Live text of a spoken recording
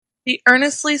The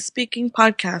Earnestly Speaking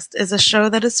podcast is a show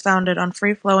that is founded on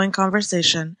free-flowing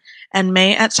conversation and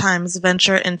may at times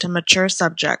venture into mature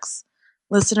subjects.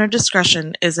 Listener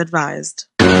discretion is advised.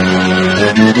 Yeah,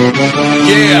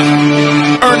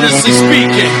 Earnestly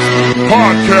Speaking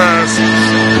podcast.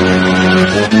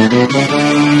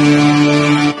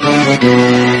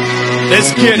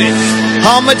 Let's get it.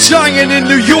 I'm a giant in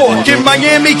New York, in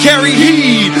Miami carry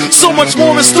heat. So much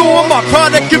more in store, my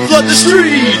product can flood the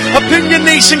street. Opinion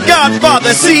Nation Godfather,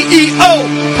 CEO.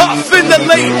 Puff in the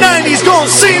late 90s, gon'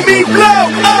 see me blow.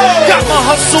 Oh. Got my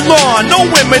hustle on, no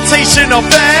imitation of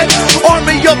that.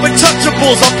 Army of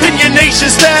untouchables, Opinion Nation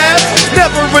staff.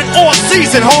 Never an off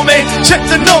season, homie, check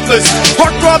the numbers.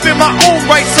 Heart throbbing my own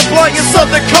right, supplying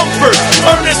southern comfort.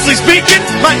 Earnestly speaking,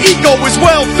 my ego is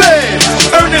well fed.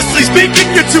 Earnestly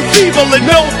speaking, you're too feeble and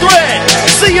no threat.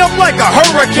 See, I'm like a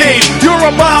hurricane, you're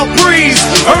a mild breeze.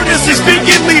 Earnestly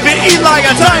speaking, leaving Eli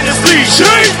a dynasty.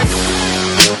 Shake!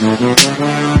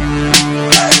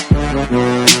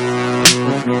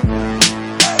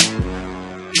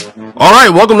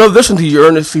 Alright, welcome to another edition to your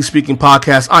Earnestly Speaking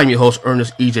podcast. I'm your host,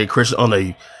 Ernest E.J. Christian, on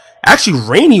a actually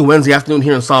rainy Wednesday afternoon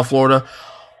here in South Florida.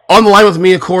 On the line with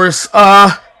me, of course,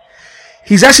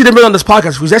 he's actually never been on this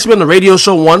podcast. He's actually been on the radio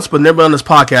show once, but never been on this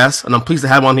podcast, and I'm pleased to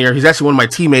have him on here. He's actually one of my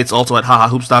teammates also at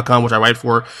HaHaHoops.com, which I write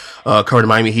for, covering the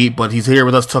Miami Heat, but he's here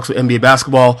with us to talk some NBA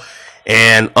basketball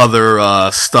and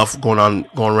other stuff going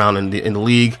around in the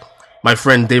league. My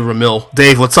friend David Ramil.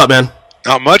 Dave, what's up, man?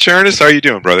 Not much, Ernest. How are you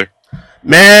doing, brother?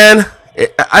 Man,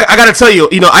 I got to tell you,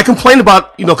 I complained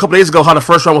about, a couple days ago how the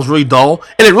first round was really dull,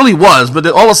 and it really was, but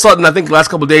then all of a sudden, I think the last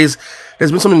couple of days, there's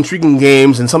been some intriguing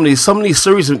games, and some of these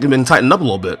series have been tightened up a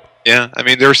little bit. Yeah, I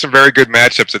mean, there were some very good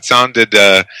matchups. It sounded,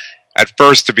 at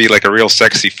first, to be like a real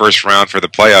sexy first round for the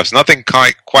playoffs. Nothing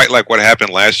quite like what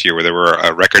happened last year, where there were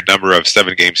a record number of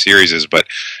 7-game series, but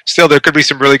still, there could be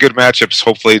some really good matchups,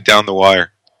 hopefully, down the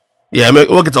wire. Yeah, I mean,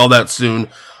 we'll get to all that soon.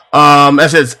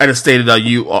 As I stated,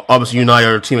 you and I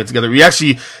are teammates together. You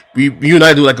and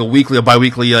I do like a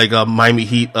bi-weekly, Miami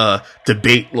Heat,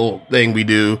 debate little thing we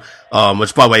do.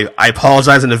 Which, by the way, I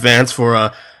apologize in advance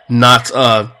for, not,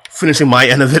 finishing my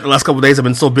end of it the last couple of days. I've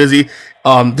been so busy.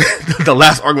 The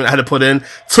last argument I had to put in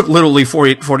took literally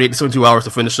 48 to 72 hours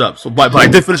to finish up. But I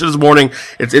did finish it this morning.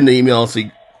 It's in the email, so you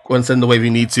go ahead and send it the way we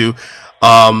need to.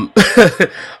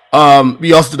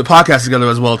 We also did the podcast together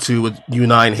as well too with you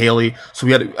and I and Haley. So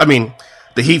the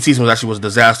Heat season was a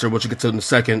disaster, which we'll get to in a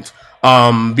second.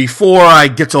 Before I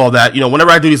get to all that, whenever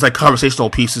I do these conversational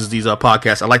pieces, these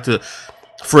podcasts, I like to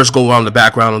first go around the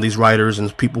background of these writers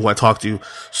and people who I talk to.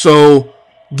 So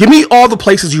give me all the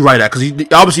places you write at, because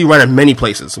obviously you write at many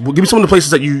places. Give me some of the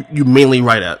places that you mainly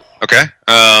write at. Okay.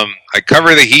 I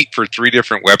cover the Heat for 3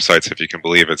 different websites, if you can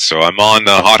believe it. So I'm on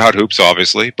Hot Hoops,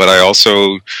 obviously, but I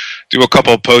also do a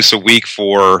couple of posts a week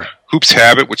for Hoops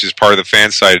Habit, which is part of the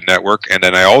Fansided network, and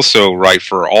then I also write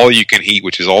for All You Can Heat,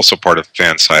 which is also part of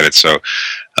Fansided. So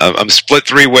I'm split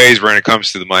 3 ways when it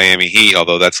comes to the Miami Heat,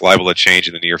 although that's liable to change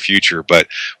in the near future. But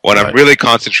what I'm really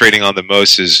concentrating on the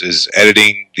most is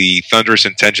editing the Thunderous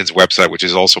Intentions website, which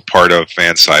is also part of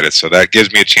Fansided. So that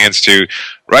gives me a chance to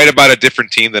write about a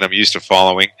different team that I'm used to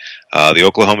following. The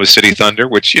Oklahoma City Thunder,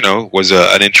 which, was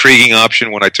an intriguing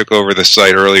option when I took over the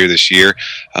site earlier this year.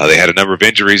 They had a number of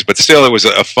injuries, but still it was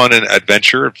a fun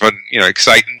adventure, fun,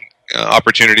 exciting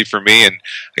opportunity for me, and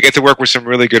I get to work with some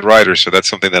really good writers, so that's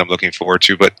something that I'm looking forward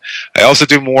to. But I also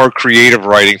do more creative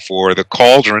writing for The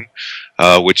Cauldron,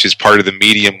 which is part of the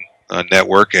Medium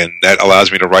network, and that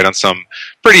allows me to write on some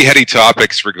pretty heady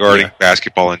topics regarding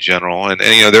basketball in general. And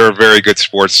they're a very good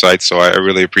sports site, so I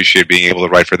really appreciate being able to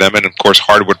write for them. And of course,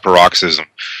 Hardwood Paroxysm.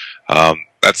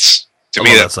 That's to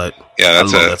me that site. Yeah,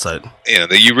 that's that site.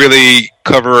 That you really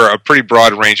cover a pretty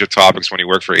broad range of topics when you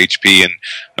work for HP, and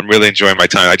I'm really enjoying my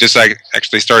time. I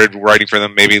actually started writing for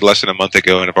them maybe less than a month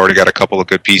ago, and I've already got a couple of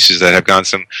good pieces that have gotten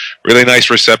some really nice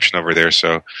reception over there.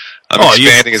 So I'm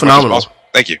expanding as much as possible.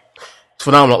 Thank you.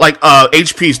 Phenomenal.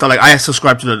 HP stuff. I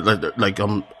subscribe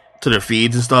to to their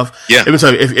feeds and stuff. Yeah. Even so,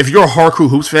 if you're a hardcore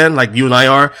hoops fan like you and I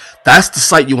are, that's the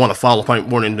site you want to follow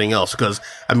more than anything else. Because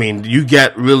you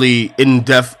get really in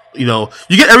depth. You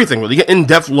get everything. Really. You get in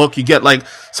depth look. You get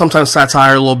sometimes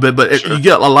satire a little bit, but you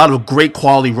get a lot of great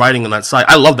quality writing on that site.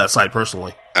 I love that site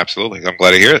personally. Absolutely. I'm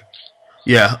glad to hear it.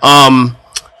 Yeah.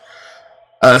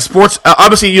 Sports,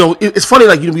 obviously, it's funny,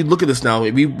 we look at this now.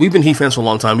 We've been Heat fans for a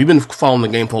long time. We've been following the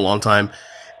game for a long time.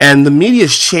 And the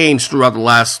media's changed throughout the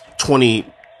last 20,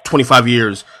 25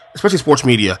 years, especially sports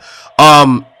media.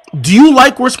 Do you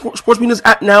like where sports media is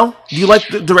at now? Do you like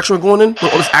the direction we're going in with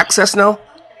all this access now?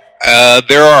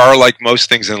 There are, like most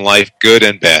things in life, good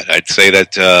and bad. I'd say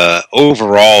that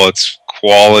overall it's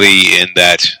quality in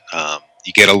that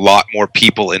you get a lot more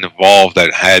people involved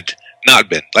that had not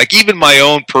been. Like, even my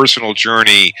own personal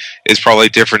journey is probably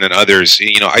different than others.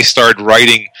 I started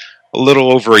writing a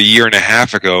little over a year and a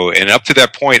half ago, and up to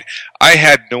that point, I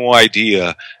had no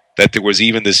idea that there was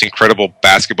even this incredible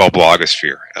basketball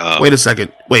blogosphere. Wait a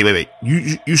second. Wait.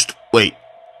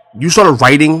 You started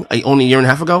writing only a year and a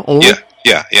half ago? Only?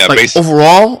 Yeah. Like,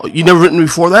 overall, you never written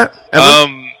before that?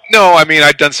 Ever? No, I mean,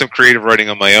 I've done some creative writing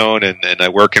on my own, and I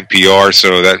work in PR,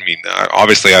 so that,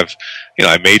 obviously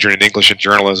I majored in English and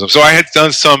journalism, so I had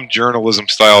done some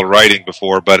journalism-style writing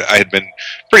before, but I had been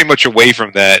pretty much away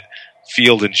from that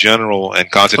field in general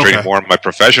and concentrating more on my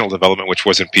professional development, which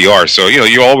was in PR. So,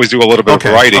 you always do a little bit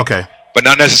of writing, but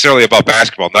not necessarily about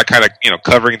basketball, not kind of,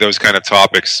 covering those kind of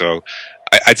topics. So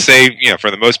I'd say,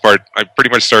 for the most part, I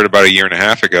pretty much started about a year and a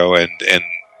half ago, and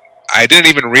I didn't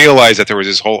even realize that there was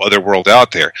this whole other world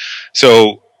out there.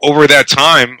 So over that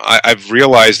time, I've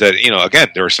realized that, again,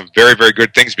 there are some very, very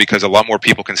good things because a lot more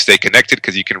people can stay connected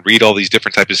because you can read all these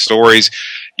different types of stories.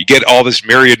 You get all this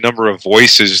myriad number of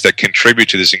voices that contribute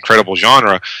to this incredible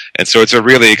genre. And so it's a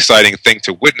really exciting thing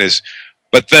to witness.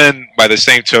 But then, by the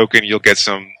same token, you'll get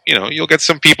some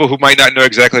people who might not know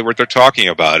exactly what they're talking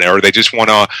about, or they just want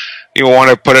to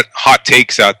put hot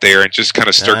takes out there and just kind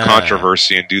of stir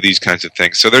controversy and do these kinds of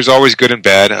things. So there's always good and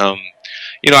bad.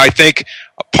 I think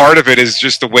a part of it is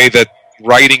just the way that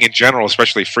writing in general,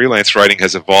 especially freelance writing,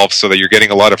 has evolved so that you're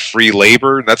getting a lot of free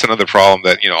labor. And that's another problem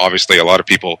that, obviously a lot of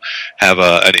people have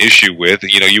an issue with.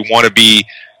 You want to be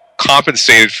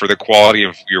compensated for the quality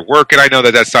of your work, and I know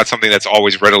that that's not something that's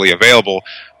always readily available,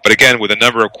 but again, with a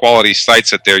number of quality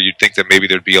sites out there, you'd think that maybe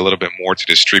there'd be a little bit more to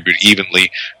distribute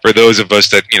evenly for those of us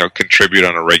that contribute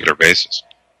on a regular basis.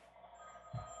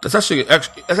 That's actually an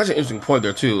interesting point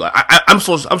there too. I'm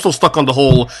so stuck on the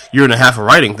whole year and a half of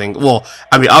writing thing. Well,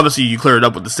 I mean, obviously you cleared it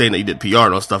up with the saying that you did PR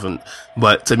and all stuff,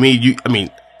 but to me,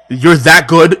 you're that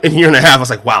good in a year and a half. I was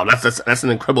like, wow, that's an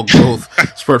incredible growth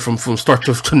spurt from start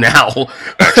to now.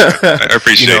 I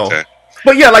appreciate that.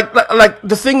 But yeah, like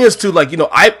the thing is too,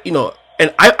 I've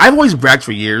always bragged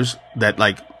for years that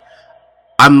like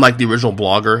I'm like the original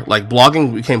blogger. Like,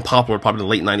 blogging became popular probably in the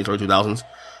late 90s, early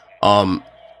 2000s.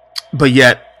 But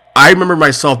yet I remember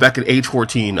myself back at age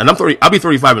 14, and I'll be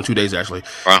 35 in 2 days actually.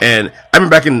 Wow. And I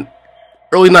remember back in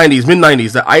early 90s, mid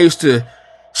 90s, that I used to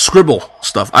scribble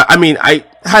stuff. I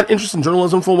had interest in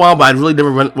journalism for a while, but I really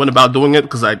never went about doing it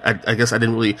because I guess I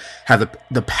didn't really have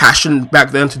the passion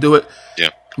back then to do it. Yeah.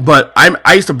 But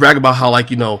I used to brag about how, like, I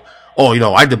did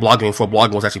blogging before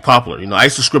blogging was actually popular. I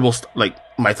used to scribble like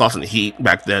my thoughts on the Heat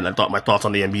back then. I thought my thoughts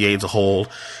on the NBA as a whole,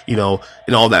 and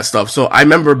all that stuff. So I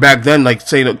remember back then, like,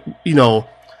 saying, oh,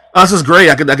 this is great.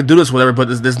 I could do this, whatever.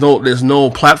 But there's no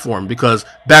platform, because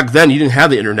back then you didn't have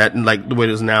the internet and like the way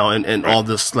it is now, and all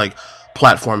this like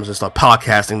platforms and stuff,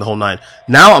 podcasting, the whole nine.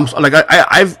 Now I'm like,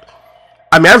 I've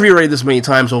reiterated this many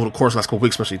times over the course of the last couple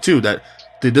weeks, especially too, that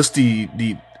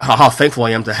how thankful I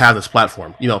am to have this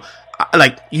platform.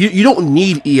 Like, you don't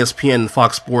need ESPN,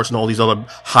 Fox Sports, and all these other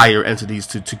higher entities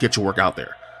to get your work out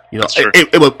there.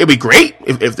 It'd be great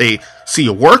if they see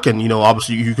your work, and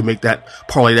obviously you can make that,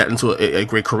 parlay that into a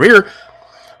great career.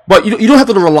 But you don't have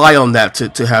to rely on that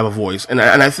to have a voice, and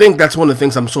I think that's one of the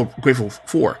things I'm so grateful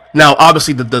for. Now,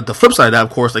 obviously, the flip side of that, of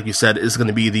course, like you said, is going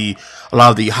to be a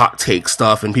lot of the hot take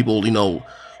stuff, and people,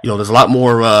 there's a lot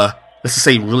more, let's just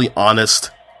say, really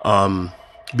honest,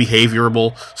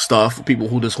 behavioral stuff. People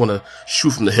who just want to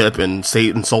shoot from the hip and say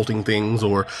insulting things,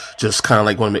 or just kind of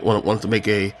like want to make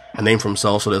a name for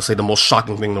themselves, so they'll say the most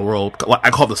shocking thing in the world. I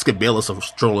call it the Skip Bayless of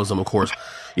journalism, of course.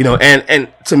 And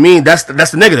to me, that's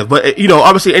the negative. But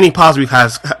obviously, any positive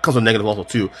comes with negative also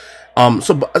too.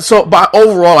 But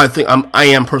overall, I think I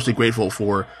am personally grateful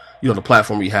for the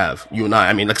platform we have, you and I.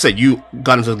 I mean, like I said, you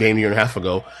got into the game a year and a half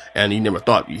ago, and you never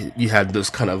thought you had this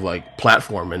kind of like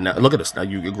platform. And now, look at us, now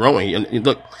you're growing. And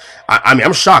look,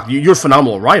 I'm shocked. You're a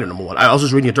phenomenal writer, number one. I was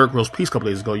just reading a Dirk Rose piece a couple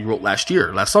days ago you wrote last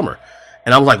summer,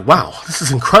 and I was like, wow, this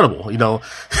is incredible. And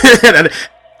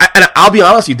I'll be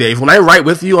honest with you, Dave, when I write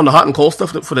with you on the hot and cold stuff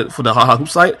for the Hot Hoop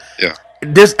site, yeah,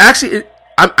 there's actually,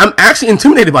 I'm actually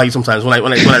intimidated by you sometimes when I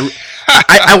want to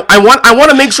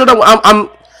make sure that I'm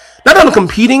not that I'm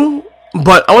competing,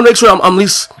 but I want to make sure I'm at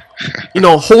least,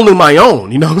 holding my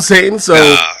own. You know what I'm saying? So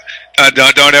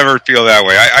don't ever feel that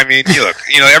way. I mean, look,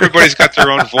 everybody's got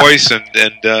their own voice, and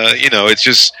it's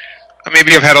just,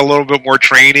 maybe I've had a little bit more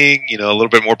training, a little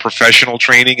bit more professional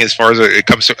training as far as it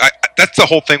comes to. That's the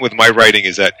whole thing with my writing,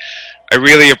 is that I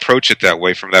really approach it that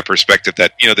way, from that perspective.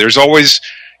 That there's always,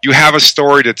 you have a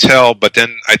story to tell, but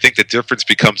then I think the difference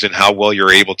becomes in how well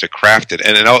you're able to craft it.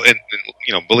 And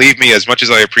believe me, as much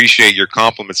as I appreciate your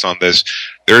compliments on this,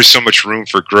 there is so much room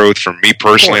for growth for me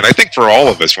personally, and I think for all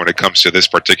of us when it comes to this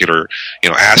particular,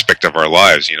 aspect of our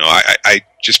lives. I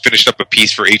just finished up a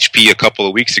piece for HP a couple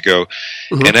of weeks ago,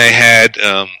 and I had,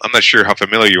 I'm not sure how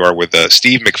familiar you are with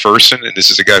Steve McPherson, and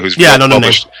this is a guy who's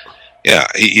published. Yeah,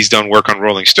 he's done work on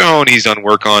Rolling Stone. He's done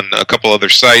work on a couple other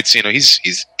sites.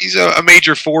 He's a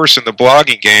major force in the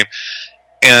blogging game.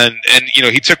 And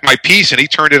he took my piece and he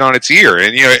turned it on its ear.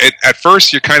 And at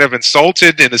first you're kind of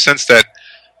insulted in the sense that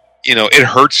it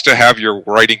hurts to have your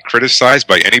writing criticized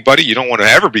by anybody. You don't want to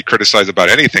ever be criticized about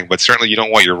anything, but certainly you don't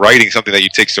want your writing, something that you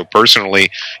take so personally,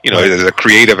 as a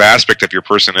creative aspect of your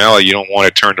personality. You don't want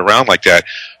it turned around like that.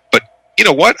 You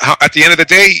know what? At the end of the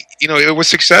day, it was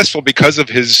successful because of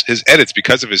his edits,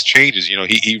 because of his changes. He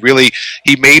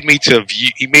made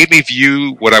me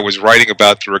view what I was writing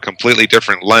about through a completely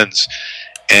different lens.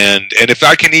 And if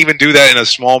I can even do that in a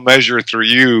small measure through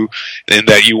you, in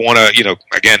that you want to,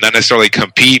 again, not necessarily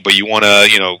compete, but you want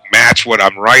to, match what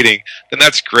I'm writing, then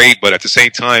that's great. But at the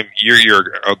same time,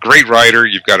 you're a great writer.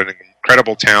 You've got an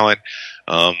incredible talent.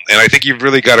 And I think you've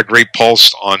really got a great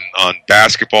pulse on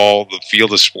basketball, the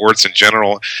field of sports in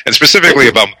general, and specifically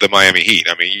about the Miami Heat.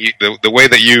 I mean, the way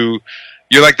that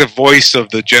you're like the voice of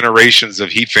the generations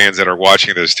of Heat fans that are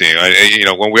watching this team.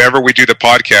 Whenever we do the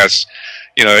podcast,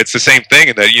 it's the same thing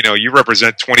in that, you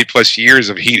represent 20 plus years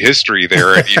of Heat history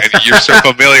there, and you're so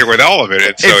familiar with all of it.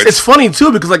 And so it's funny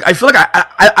too, because I feel like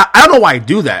I don't know why I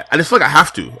do that. I just feel like I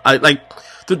have to.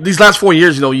 These last 4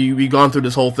 years, we've gone through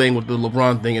this whole thing with the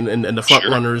LeBron thing and the front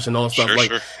runners and all that stuff.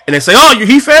 Sure. And they say, "Oh, you're a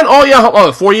Heat fan? Oh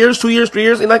yeah, 4 years, 2 years, 3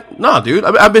 years." And nah, dude,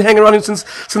 I've been hanging around him since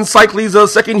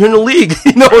Cycle's second year in the league.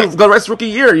 The rest rookie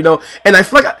year. And I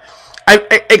feel like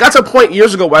it got to a point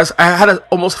years ago where I had to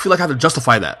almost feel like I had to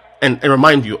justify that and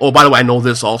remind you. Oh, by the way, I know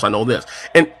this. Also, I know this.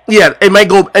 And yeah, it may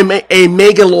get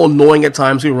a little annoying at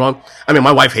times. You're wrong. I mean,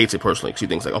 my wife hates it personally. She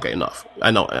thinks okay, enough.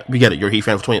 I know, we get it. You're a Heat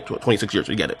fan for 26 years.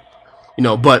 We get it.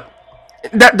 But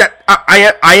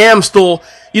I am still,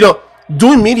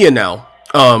 doing media now.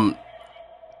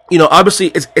 Obviously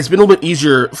it's been a little bit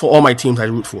easier for all my teams I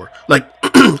root for.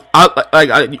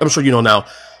 I'm sure now,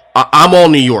 I'm all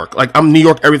New York. I'm New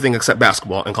York everything except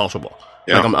basketball and college football.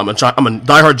 Yeah. I'm a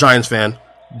diehard Giants fan,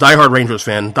 diehard Rangers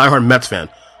fan, diehard Mets fan,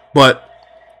 but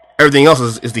everything else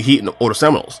is the Heat or the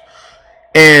Seminoles.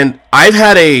 And I've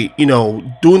had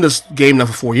doing this game now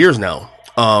for 4 years now.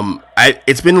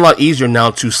 It's been a lot easier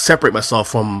now to separate myself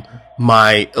from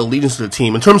my allegiance to the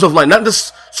team in terms of not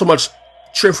just so much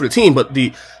cheering for the team, but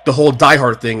the whole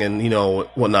diehard thing and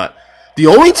whatnot. The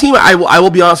only team I will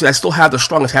be honest with, I still have the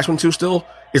strong attachment to still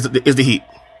is the Heat.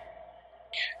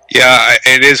 Yeah,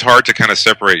 it is hard to kind of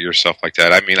separate yourself like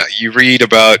that. I mean, you read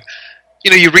about.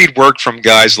 You read work from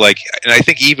guys like, and I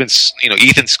think even,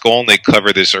 Ethan Skolnick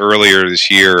covered this earlier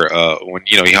this year when,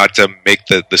 he had to make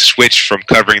the switch from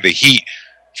covering the Heat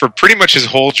for pretty much his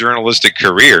whole journalistic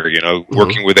career,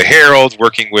 working with the Herald,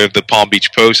 working with the Palm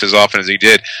Beach Post as often as he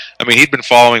did. I mean, he'd been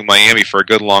following Miami for a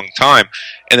good long time.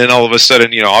 And then all of a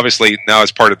sudden, obviously now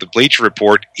as part of the Bleacher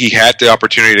Report, he had the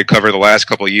opportunity to cover the last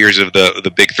couple of years of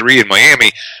the Big Three in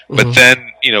Miami. But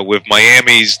then, with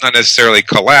Miami's not necessarily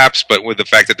collapse, but with the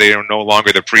fact that they are no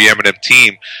longer the preeminent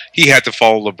team, he had to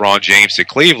follow LeBron James to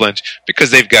Cleveland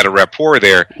because they've got a rapport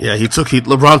there. Yeah,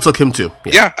 LeBron took him too.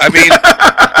 Yeah, I mean,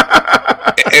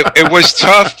 it was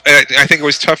tough. I think it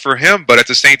was tough for him, but at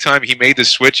the same time, he made the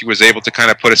switch. He was able to kind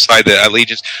of put aside the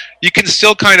allegiance. You can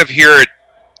still kind of hear it,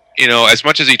 as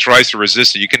much as he tries to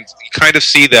resist it, you can kind of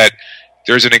see that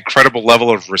there's an incredible level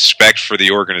of respect for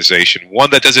the organization, one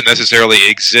that doesn't necessarily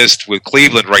exist with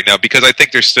Cleveland right now, because I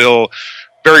think they're still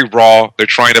very raw. They're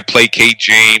trying to placate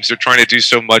James. They're trying to do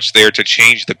so much there to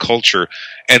change the culture.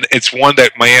 And it's one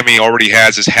that Miami already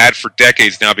has had for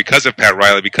decades now because of Pat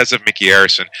Riley, because of Mickey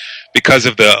Harrison, because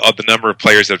of the number of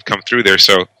players that have come through there.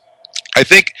 So I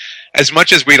think as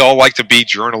much as we'd all like to be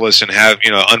journalists and have,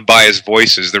 unbiased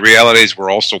voices, the reality is we're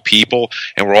also people,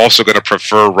 and we're also going to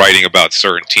prefer writing about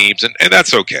certain teams, and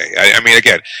that's okay. I mean,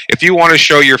 again, if you want to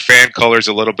show your fan colors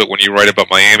a little bit when you write about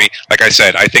Miami, like I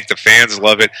said, I think the fans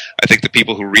love it. I think the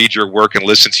people who read your work and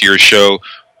listen to your show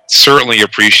certainly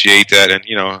appreciate that, and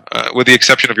with the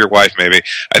exception of your wife, maybe,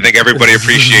 I think everybody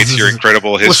appreciates your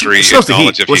incredible history and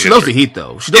knowledge of Heat. She loves the Heat,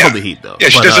 though. She does love the Heat, though. Yeah,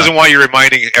 she just doesn't want you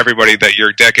reminding everybody that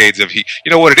you're decades of Heat.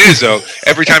 You know what it is, though?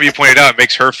 Every time you point it out, it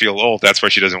makes her feel old. That's why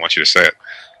she doesn't want you to say it.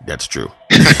 That's true.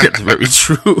 That's very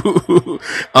true.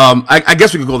 I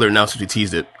guess we could go there now since we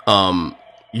teased it.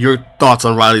 your thoughts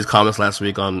on Riley's comments last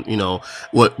week on,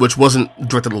 which wasn't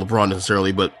directed at LeBron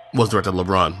necessarily, but was directed at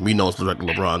LeBron. We know it's directed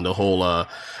at LeBron. The whole,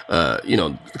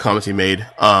 the comments he made.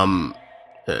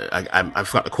 I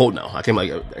forgot the quote now. I had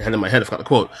it in my head. I forgot the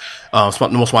quote. The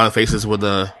most smiling faces with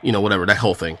the, whatever, that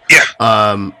whole thing.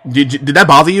 Yeah. Did that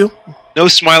bother you? No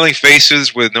smiling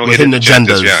faces with no hidden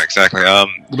agendas. Yeah, exactly.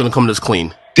 We're gonna come to this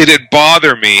clean. Did it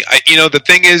bother me? The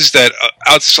thing is that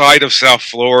outside of South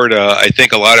Florida, I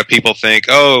think a lot of people think,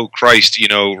 oh, Christ,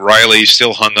 Riley's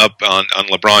still hung up on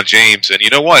LeBron James. And you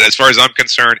know what? As far as I'm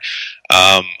concerned,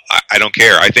 I don't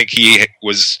care. I think he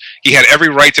had every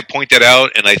right to point that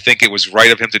out, and I think it was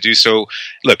right of him to do so.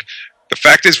 Look, the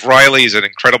fact is Riley is an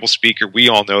incredible speaker. We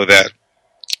all know that.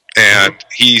 And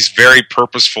he's very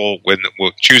purposeful with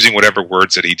choosing whatever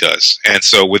words that he does. And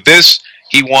so with this,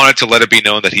 he wanted to let it be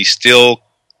known that he still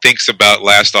thinks about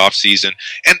last offseason.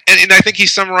 And I think he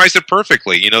summarized it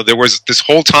perfectly. There was this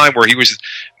whole time where he was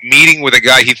meeting with a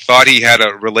guy he thought he had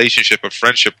a relationship, a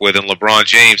friendship with, in LeBron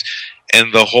James.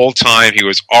 And the whole time he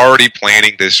was already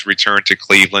planning this return to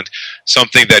Cleveland,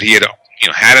 something that he had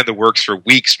had in the works for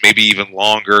weeks, maybe even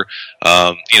longer.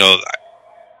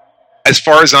 As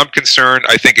far as I'm concerned,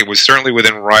 I think it was certainly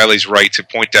within Riley's right to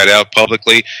point that out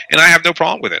publicly, and I have no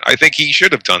problem with it. I think he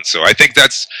should have done so. I think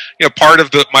that's part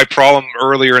of my problem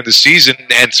earlier in the season,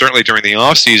 and certainly during the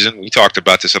offseason, we talked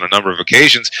about this on a number of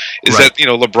occasions, is that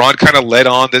LeBron kind of led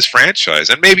on this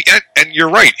franchise. And maybe, and you're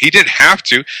right, he didn't have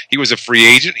to. He was a free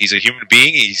agent. He's a human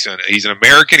being. He's an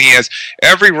American. He has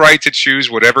every right to choose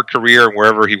whatever career and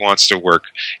wherever he wants to work,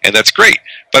 and that's great.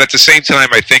 But at the same time,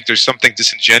 I think there's something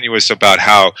disingenuous about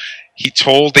how he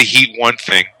told the Heat one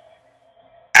thing,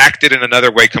 acted in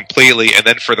another way completely, and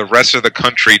then for the rest of the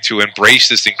country to embrace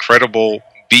this incredible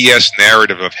BS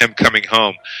narrative of him coming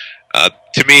home.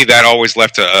 To me, that always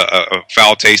left a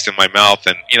foul taste in my mouth.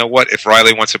 And you know what? If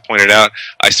Riley wants to point it out,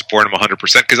 I support him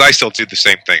 100% because I still do the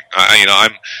same thing.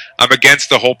 I'm against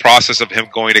the whole process of him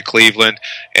going to Cleveland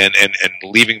and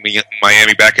leaving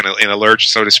Miami back in a lurch,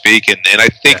 so to speak. And I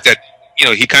think that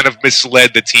he kind of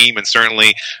misled the team and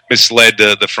certainly misled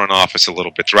the front office a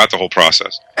little bit throughout the whole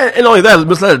process. And only that, it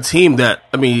misled a team that,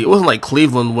 it wasn't like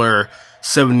Cleveland where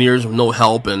 7 years with no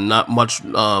help and not much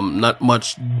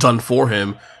done for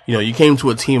him. You came to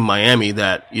a team in Miami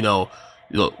that,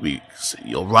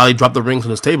 Riley dropped the rings on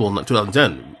his table in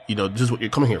 2010. This is what you're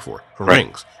coming here for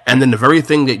rings. And then the very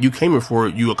thing that you came here for,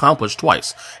 you accomplished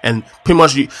twice. And pretty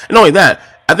much, and not only that,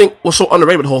 I think what's so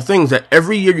underrated with the whole thing is that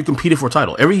every year you competed for a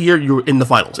title. Every year you were in the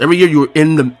finals. Every year you were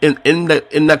in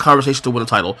that conversation to win a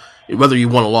title, whether you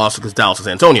won or lost against Dallas or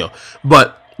San Antonio.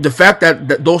 But the fact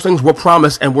that those things were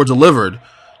promised and were delivered,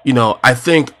 I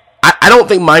think I don't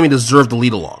think Miami deserved the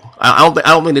lead along. I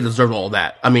don't think they deserved all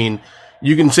that.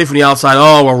 You can say from the outside,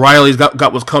 oh, well, Riley's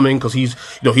got what's coming because he's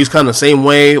kind of the same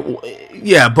way.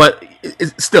 Yeah, but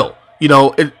it's still,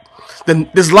 then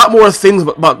there's a lot more things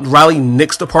about Riley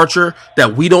Nick's departure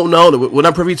that we don't know, that we're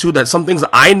not privy to, that some things that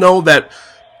I know that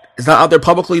is not out there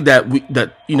publicly that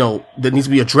needs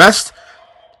to be addressed.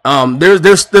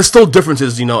 There's still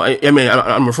differences,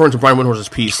 I'm referring to Brian Windhorst's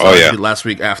piece last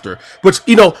week after. But,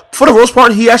 for the most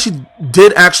part, he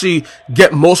did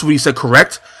get most of what he said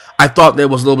correct. I thought that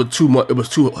was a little bit too much. It was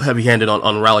too heavy-handed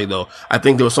on Riley, though. I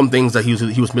think there were some things that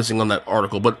he was missing on that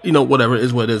article. But, whatever, it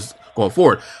is what it is going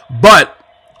forward. But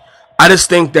I just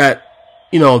think that,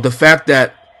 the fact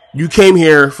that you came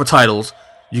here for titles,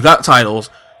 you got titles,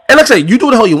 and like I say, you do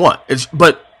what the hell you want.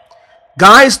 But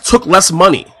guys took less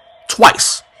money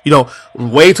twice.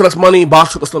 Wade took less money,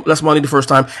 Bosch took less money the first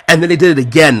time, and then they did it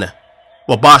again.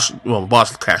 Well, Bosch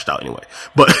cashed out anyway.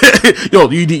 But,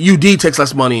 UD takes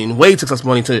less money, and Wade takes less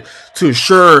money to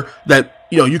ensure that,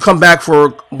 you come back for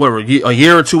whatever, a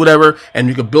year or two, whatever, and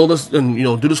you can build this and,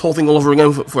 do this whole thing all over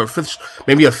again for a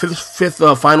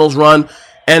fifth finals run.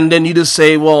 And then you just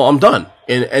say, well, I'm done.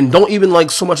 And don't even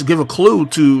so much give a clue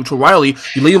to Riley.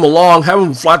 You leave him along, have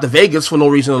him fly to Vegas for no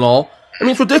reason at all.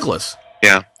 It's ridiculous.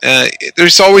 Yeah.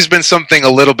 There's always been something a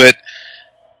little bit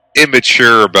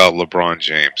immature about LeBron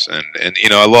James. And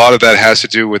a lot of that has to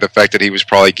do with the fact that he was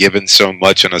probably given so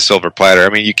much on a silver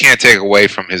platter. You can't take away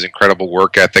from his incredible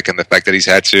work ethic and the fact that he's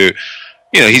had to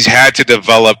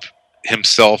develop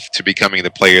himself to becoming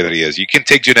the player that he is. You can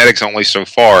take genetics only so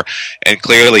far, and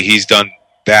clearly he's done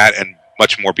that and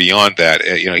much more beyond that.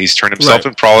 He's turned himself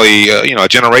in probably a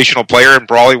generational player and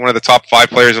probably one of the top 5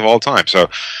 players of all time. So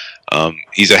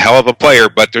he's a hell of a player,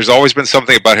 but there's always been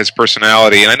something about his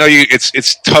personality. And I know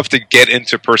it's tough to get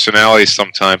into personalities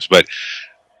sometimes, but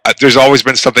there's always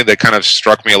been something that kind of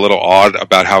struck me a little odd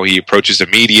about how he approaches the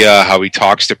media, how he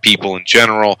talks to people in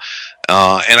general.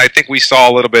 And I think we saw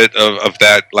a little bit of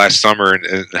that last summer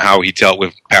and how he dealt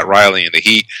with Pat Riley and the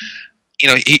Heat.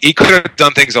 He could have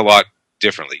done things a lot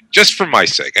differently, just for my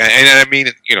sake. And I mean,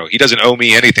 he doesn't owe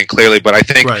me anything clearly, but I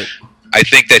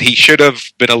think that he should have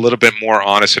been a little bit more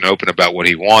honest and open about what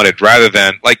he wanted, rather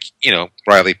than, like,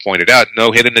 Riley pointed out,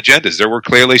 no hidden agendas. There were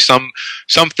clearly some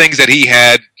things that he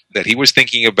had that he was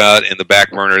thinking about in the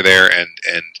back burner there, and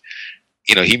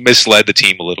he misled the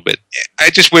team a little bit. I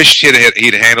just wish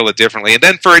he'd handled it differently, and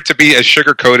then for it to be as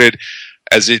sugar-coated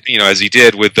as he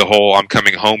did with the whole "I'm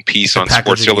coming home" piece on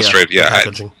Sports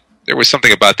Illustrated. There was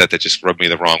something about that just rubbed me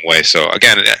the wrong way. So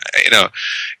again,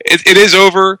 it is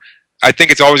over. I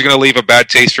think it's always going to leave a bad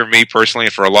taste for me personally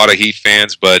and for a lot of Heat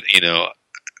fans. But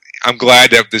I'm glad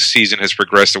that this season has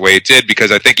progressed the way it did,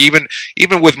 because I think even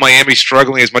with Miami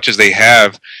struggling as much as they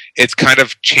have, it's kind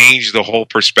of changed the whole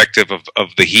perspective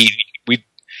of the Heat.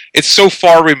 It's so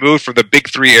far removed from the Big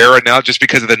Three era now, just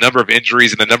because of the number of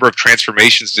injuries and the number of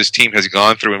transformations this team has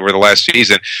gone through over the last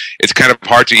season. It's kind of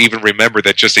hard to even remember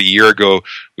that just a year ago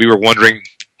we were wondering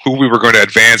who we were going to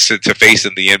advance to face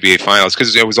in the NBA Finals,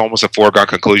 because it was almost a foregone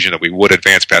conclusion that we would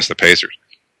advance past the Pacers.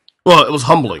 Well, it was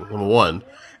humbling, number one.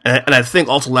 And I think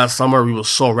also last summer we were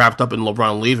so wrapped up in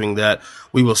LeBron leaving that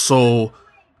we were so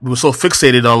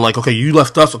fixated on, like, okay, you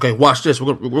left us, okay, watch this,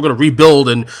 we're gonna rebuild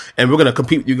and we're gonna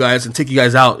compete with you guys and take you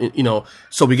guys out,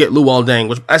 so we get Luol Deng,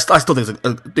 which I still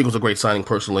think was a great signing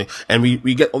personally, and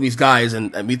we get all these guys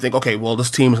and we think, okay, well, this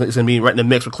team is gonna be right in the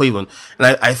mix with Cleveland,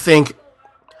 and I think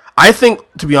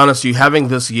to be honest, you having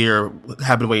this year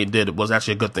happen the way it did was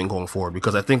actually a good thing going forward,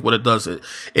 because I think what it does, it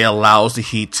allows the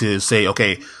Heat to say,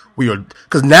 okay,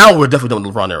 because now we're definitely done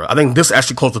with the LeBron era. I think this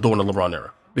actually closed the door in the LeBron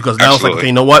era. Because now It's like, okay,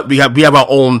 you know what? We have our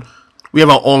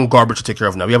own garbage to take care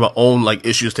of now. We have our own, like,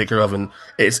 issues to take care of, and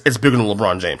it's bigger than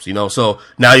LeBron James, So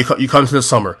now you come to the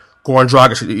summer, Goran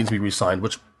Dragic needs to be re-signed,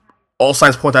 which all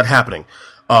signs point that happening.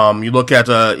 You look at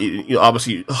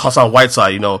obviously Hassan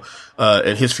Whiteside,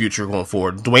 and his future going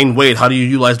forward. Dwayne Wade, how do you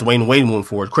utilize Dwayne Wade moving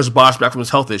forward? Chris Bosh back from his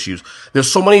health issues.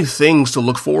 There's so many things to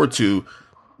look forward to,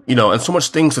 and so much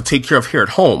things to take care of here at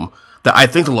home, that I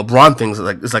think the LeBron thing is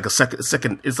like a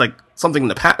second. It's like something in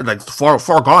the past, like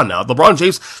far gone now. LeBron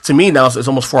James, to me now, is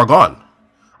almost far gone.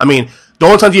 I mean, the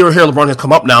only time you ever hear LeBron has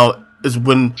come up now is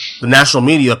when the national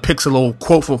media picks a little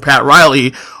quote from Pat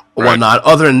Riley or whatnot.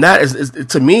 Other than that, is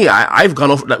to me, I've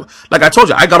gone off. Like I told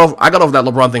you, I got off that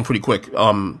LeBron thing pretty quick.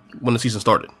 When the season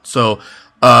started. So,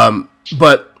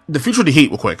 but the future of the Heat,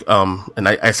 real quick. And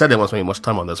I said I wasn't spending much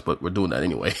time on this, but we're doing that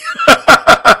anyway.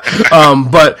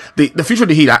 But the future of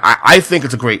the Heat, I think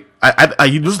it's a great.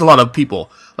 There's a lot of people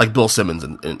like Bill Simmons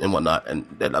and whatnot, and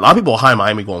a lot of people are high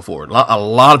Miami going forward. A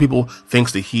lot of people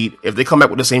thinks the Heat, if they come back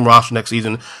with the same roster next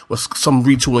season with some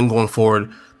retooling going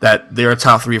forward, that they're a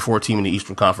top 3 or 4 team in the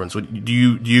Eastern Conference. Do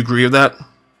you agree with that?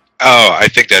 Oh, I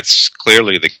think that's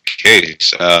clearly the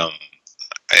case.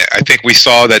 I think we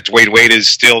saw that Dwayne Wade is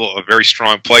still a very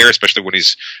strong player, especially when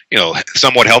he's,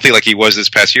 somewhat healthy like he was this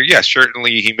past year. Yes,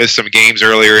 certainly he missed some games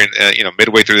earlier in,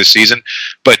 midway through the season,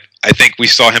 but I think we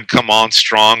saw him come on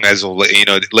strong as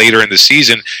later in the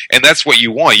season, and that's what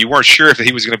you want. You weren't sure if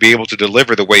he was going to be able to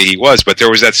deliver the way he was, but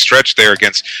there was that stretch there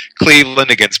against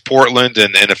Cleveland, against Portland,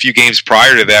 and a few games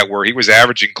prior to that where he was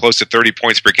averaging close to 30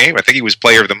 points per game. I think he was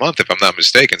Player of the Month, if I'm not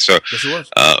mistaken. So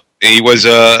yes, he was.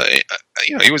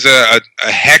 He was a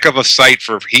heck of a sight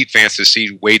for Heat fans to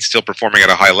see Wade still performing at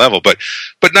a high level, but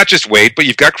not just Wade, but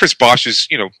you've got Chris Bosh who's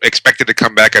expected to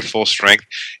come back at full strength.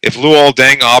 If Luol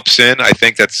Deng opts in, I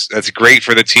think that's great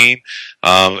for the team.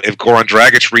 If Goran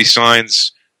Dragic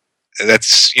re-signs,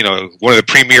 that's one of the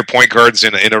premier point guards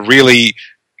in a really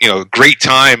great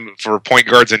time for point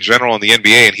guards in general in the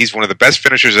NBA, and he's one of the best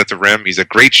finishers at the rim. He's a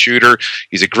great shooter.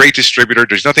 He's a great distributor.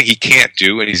 There's nothing he can't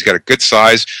do, and he's got a good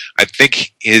size. I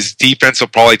think his defense will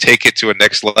probably take it to a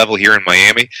next level here in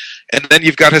Miami. And then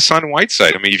you've got Hassan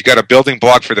Whiteside. I mean, you've got a building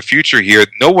block for the future here.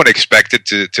 No one expected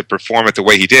to perform it the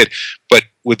way he did, but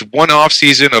with one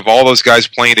offseason of all those guys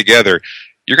playing together,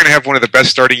 you're going to have one of the best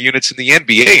starting units in the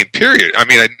NBA, period. I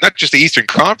mean, not just the Eastern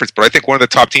Conference, but I think one of the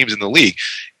top teams in the league.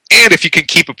 And if you can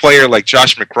keep a player like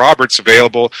Josh McRoberts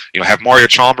available, have Mario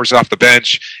Chalmers off the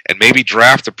bench, and maybe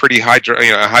draft a pretty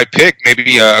high pick,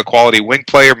 maybe a quality wing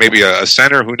player, maybe a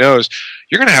center, who knows?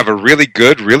 You're going to have a really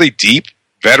good, really deep,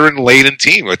 veteran-laden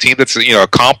team, a team that's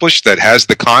accomplished, that has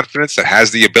the confidence, that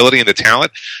has the ability and the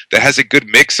talent, that has a good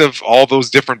mix of all those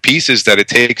different pieces that it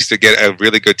takes to get a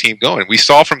really good team going. We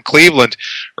saw from Cleveland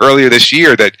earlier this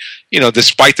year that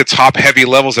despite the top-heavy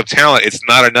levels of talent, it's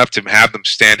not enough to have them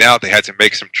stand out. They had to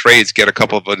make some trades, get a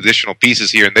couple of additional pieces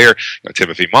here and there.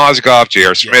 Timothy Mozgov,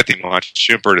 J.R. Smith, Iman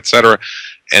Shumpert, etc.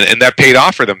 and that paid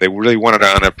off for them. They really went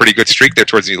on a pretty good streak there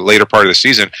towards the later part of the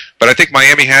season. But I think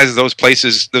Miami has those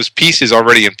pieces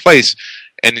already in place,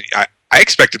 and I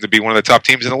expect them to be one of the top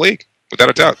teams in the league, without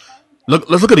a doubt. Let's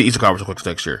look at the Eastern Conference quick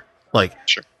next year. Like,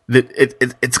 sure.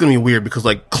 It's going to be weird because,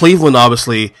 like, Cleveland,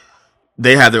 obviously,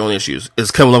 they have their own issues.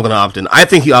 Is Kevin Love going to opt in? I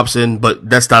think he opts in, but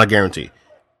that's not a guarantee.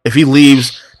 If he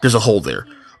leaves, there's a hole there.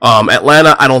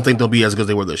 Atlanta, I don't think they'll be as good as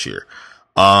they were this year.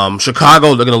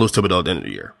 Chicago, they're going to lose Thibodeau at the end of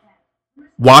the year.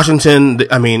 Washington,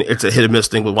 I mean, it's a hit or miss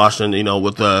thing with Washington, you know,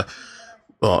 with the,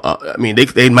 I mean,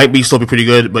 they might still be pretty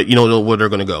good, but you don't know where they're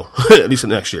going to go, at least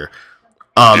next year.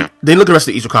 Then look at the rest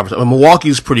of the Eastern Conference. I mean,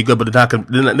 Milwaukee's pretty good, but they're not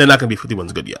going to be 51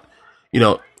 good yet. You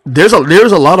know, there's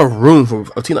a lot of room for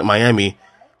a team like Miami,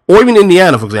 or even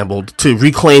Indiana, for example, to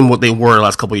reclaim what they were the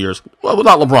last couple of years. Well,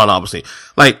 without LeBron, obviously.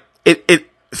 Like, it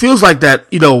feels like that,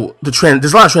 you know, there's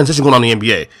a lot of transition going on in the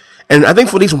NBA. And I think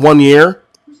for at least 1 year,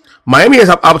 Miami has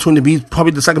an opportunity to be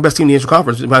probably the second best team in the Eastern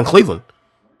Conference behind Cleveland.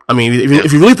 I mean,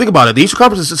 if you really think about it, the Eastern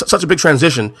Conference is such a big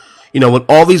transition, you know, with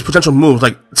all these potential moves.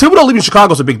 Like, Thibodeau leaving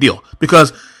Chicago is a big deal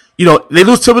because, you know, they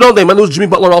lose Thibodeau, they might lose Jimmy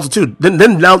Butler also too.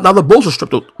 Then now the Bulls are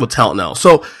stripped with talent now.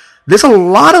 So there's a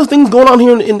lot of things going on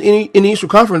here in the Eastern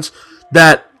Conference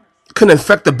that can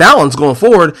affect the balance going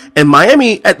forward. And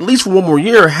Miami, at least for one more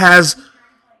year, has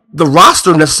the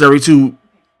roster necessary to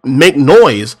make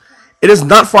noise. It is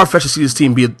not far-fetched to see this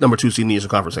team be a number 2 seed in the Eastern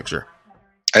Conference next year.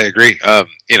 I agree.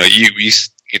 You know,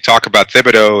 you talk about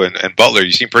Thibodeau and Butler.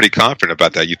 You seem pretty confident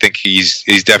about that. You think he's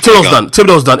definitely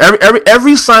Thibodeau's done.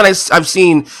 Every sign I've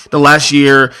seen the last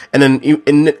year, and then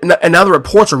and now the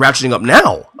reports are ratcheting up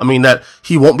now. I mean that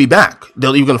he won't be back.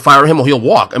 They're either going to fire him or he'll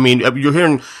walk. I mean you're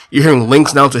hearing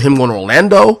links now to him going to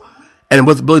Orlando, and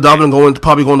with Billy Donovan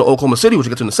probably going to Oklahoma City, which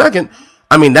we'll get to in a second.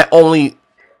 I mean that only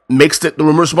makes the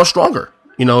rumors much stronger.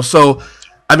 You know, so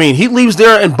I mean he leaves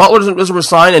there, and Butler doesn't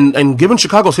resign, and given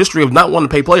Chicago's history of not wanting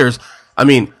to pay players. I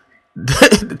mean,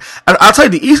 I'll tell you,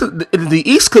 the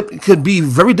East could be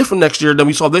very different next year than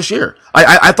we saw this year.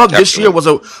 I thought this year was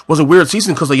a weird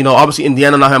season because, you know, obviously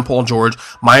Indiana not having Paul George,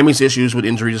 Miami's issues with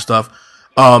injuries and stuff.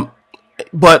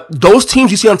 But those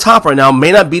teams you see on top right now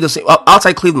may not be the same.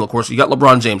 Outside Cleveland, of course, you got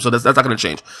LeBron James, so that's not going to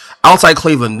change. Outside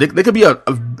Cleveland, they could be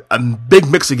a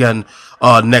big mix again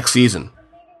next season.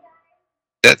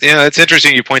 It's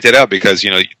interesting you point that out because,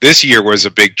 you know, this year was a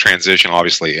big transition,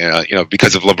 obviously, you know,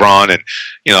 because of LeBron and,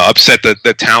 you know, upset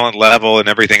the talent level and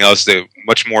everything else. They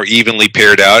much more evenly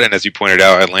paired out. And as you pointed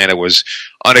out, Atlanta was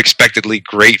unexpectedly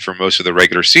great for most of the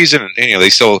regular season. And, you know, they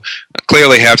still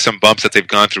clearly have some bumps that they've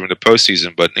gone through in the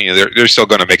postseason, but, you know, they're still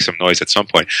going to make some noise at some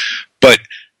point. But,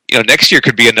 you know, next year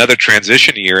could be another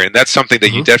transition year. And that's something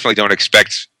that you definitely don't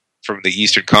expect from the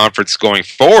Eastern Conference going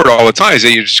forward all the time, is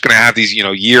that you're just going to have these, you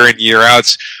know, year in, year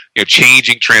outs, you know,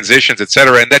 changing transitions, et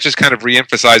cetera. And that just kind of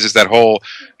reemphasizes that whole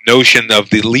notion of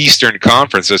the Eastern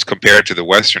Conference as compared to the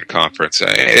Western Conference.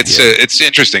 It's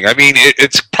interesting. I mean,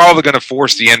 it's probably going to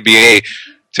force the NBA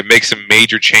to make some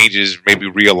major changes, maybe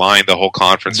realign the whole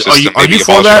conference system. Are you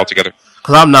for that?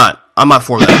 Because I'm not. I'm not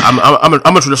for that. I'm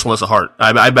a traditionalist at heart.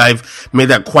 I've made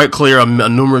that quite clear on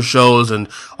numerous shows and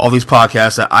all these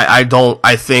podcasts that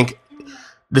I think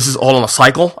this is all on a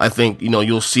cycle. I think, you know,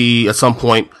 you'll see at some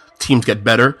point teams get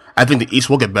better. I think the East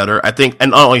will get better. I think,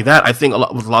 and not only that, I think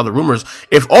with a lot of the rumors,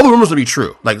 if all the rumors will be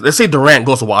true, like let's say Durant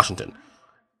goes to Washington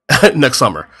next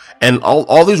summer, and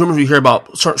all these rumors we hear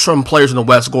about certain players in the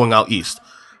West going out East,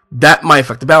 that might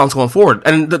affect the balance going forward.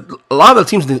 And a lot of the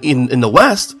teams in the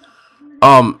West,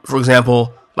 for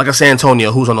example, like a San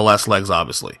Antonio, who's on the last legs,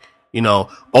 obviously, you know,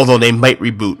 although they might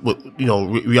reboot with, you know,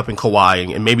 re-upping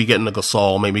Kawhi and maybe getting a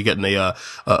Gasol, maybe getting a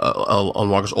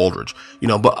Marcus Aldridge, you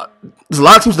know, but there's a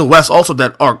lot of teams in the West also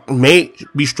that may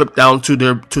be stripped down to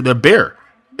their bare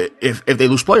if they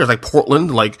lose players, like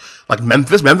Portland, like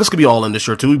Memphis. Memphis could be all in this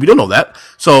year too. We don't know that.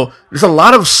 So there's a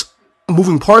lot of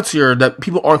moving parts here that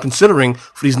people aren't considering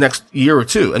for these next year or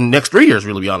two and next 3 years,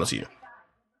 really, to be honest with you.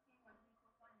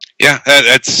 Yeah,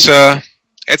 it's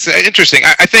interesting.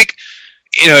 I think,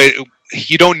 you know,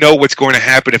 you don't know what's going to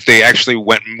happen if they actually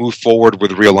move forward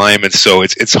with realignment. So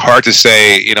it's hard to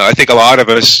say. You know, I think a lot of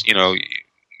us, you know,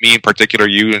 me in particular,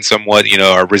 you and somewhat, you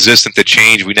know, are resistant to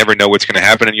change. We never know what's going to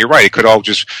happen, and you're right. It could all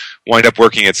just wind up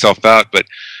working itself out. But,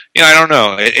 you know, I don't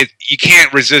know. You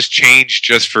can't resist change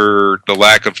just for the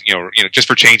lack of, you know, just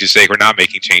for change's sake or not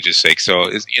making change's sake. So,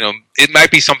 you know, it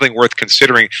might be something worth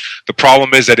considering. The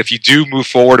problem is that if you do move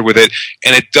forward with it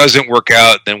and it doesn't work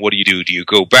out, then what do? Do you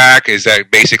go back? Is that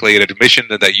basically an admission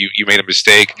that you made a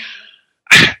mistake?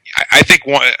 I think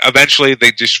eventually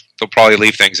they'll probably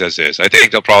leave things as is. I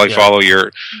think they'll probably follow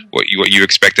what you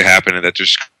expect to happen, and that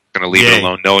just going to leave it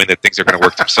alone, knowing that things are going to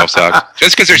work themselves out.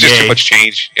 Just because there's just too much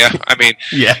change. Yeah, I mean,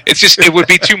 it's just it would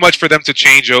be too much for them to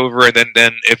change over, and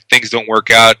then if things don't work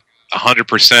out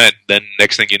 100%, then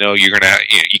next thing you know, you're gonna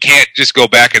you can't just go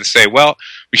back and say, well,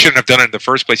 we shouldn't have done it in the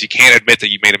first place. You can't admit that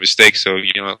you made a mistake, so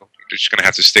you're just gonna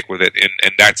have to stick with it,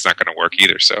 and that's not going to work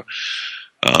either. So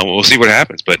we'll see what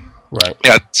happens, but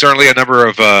yeah, certainly a number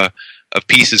of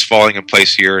pieces falling in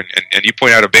place here, and you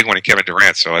point out a big one in Kevin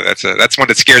Durant. So that's one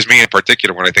that scares me in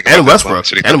particular when I think about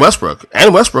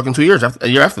Westbrook in 2 years, a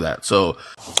year after that. So,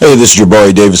 hey, this is your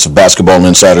boy Davis of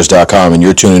BasketballInsiders.com, and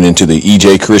you're tuning into the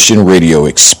EJ Christian Radio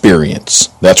Experience.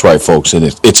 That's right, folks.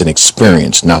 It's an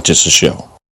experience, not just a show.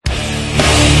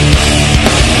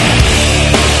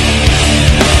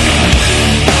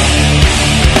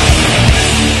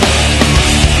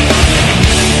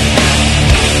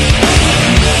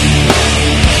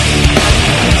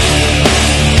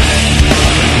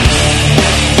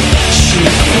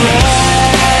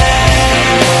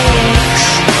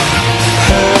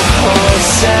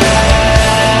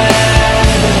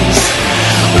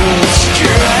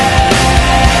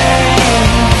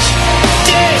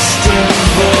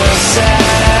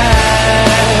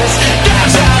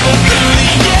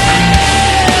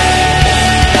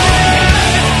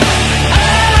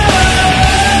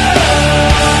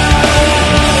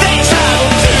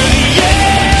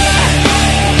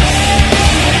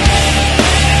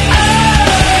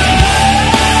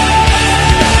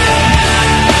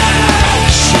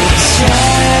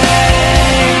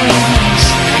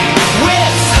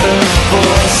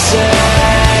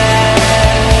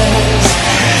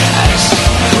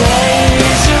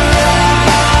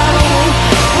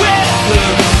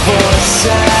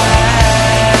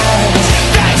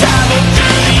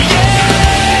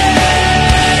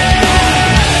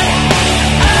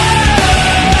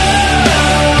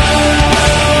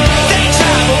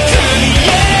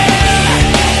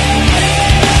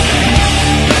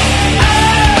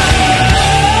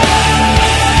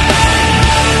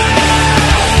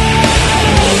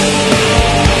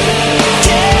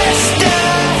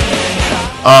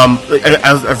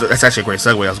 That's actually a great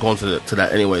segue. I was going to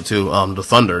that anyway too. The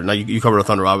Thunder. Now you cover the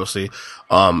Thunder obviously,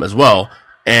 as well.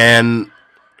 And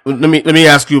let me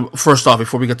ask you first off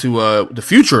before we get to the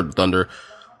future of the Thunder.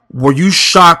 Were you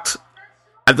shocked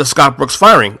at the Scott Brooks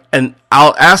firing? And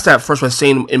I'll ask that first by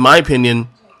saying, in my opinion,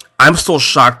 I'm still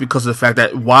shocked because of the fact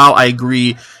that while I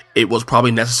agree it was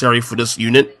probably necessary for this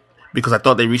unit, because I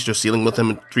thought they reached their ceiling with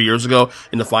him 3 years ago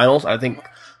in the finals. I think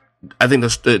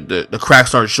the cracks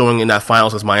started showing in that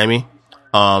finals against Miami.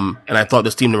 And I thought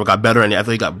this team never got better, and I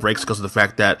thought he got breaks because of the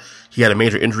fact that he had a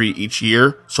major injury each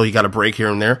year, so he got a break here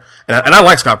and there. And I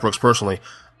like Scott Brooks personally.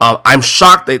 I'm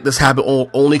shocked that this happened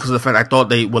only because of the fact I thought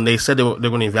when they said they were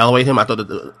going to evaluate him, I thought that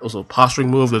it was a posturing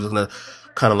move. They were going to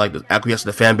kind of like acquiesce to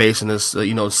the fan base and this,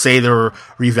 say they were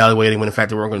reevaluating when in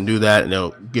fact they weren't going to do that, and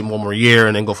they'll give him one more year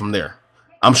and then go from there.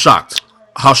 I'm shocked.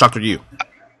 How shocked are you?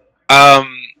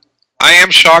 I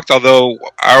am shocked, although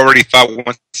I already thought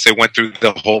once they went through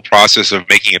the whole process of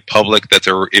making it public that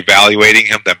they were evaluating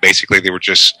him, that basically they were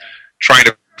just trying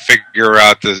to figure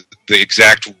out the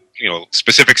exact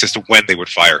specifics as to when they would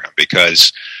fire him,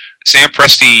 because Sam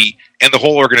Presti and the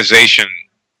whole organization,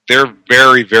 they're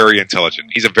very, very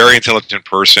intelligent. He's a very intelligent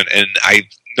person, and I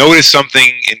noticed something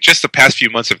in just the past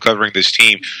few months of covering this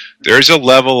team. There's a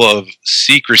level of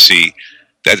secrecy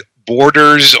that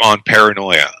borders on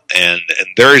paranoia, and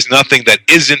there is nothing that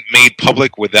isn't made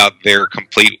public without their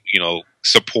complete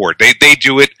support. They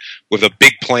do it with a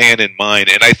big plan in mind,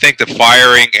 and I think the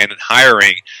firing and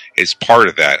hiring is part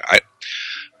of that.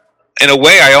 In a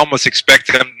way, I almost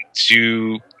expect them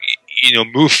to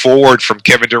move forward from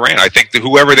Kevin Durant. I think that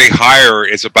whoever they hire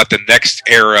is about the next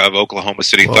era of Oklahoma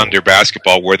City Thunder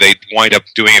basketball, where they wind up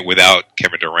doing it without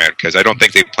Kevin Durant, because I don't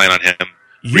think they plan on him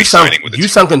re-signing with the team. You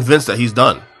sound convinced that he's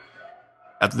done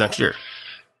after next year.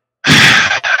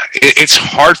 It's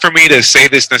hard for me to say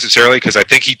this necessarily, because I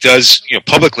think he does,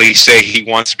 publicly say he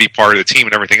wants to be part of the team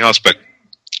and everything else. But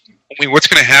I mean, what's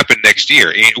going to happen next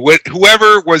year?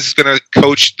 Whoever was going to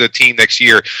coach the team next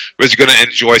year was going to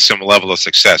enjoy some level of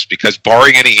success, because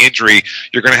barring any injury,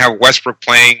 you're going to have Westbrook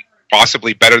playing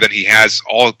possibly better than he has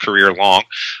all career long.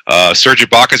 Serge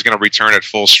Ibaka is going to return at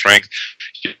full strength.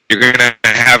 You're going to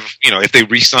have, if they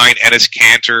re-sign Enes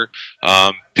Kanter,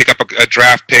 pick up a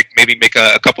draft pick, maybe make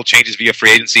a couple changes via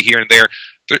free agency here and there.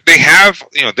 They have,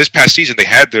 this past season, they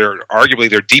had arguably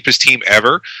their deepest team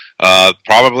ever,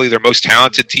 probably their most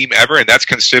talented team ever, and that's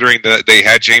considering that they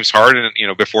had James Harden,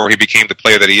 before he became the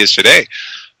player that he is today.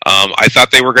 I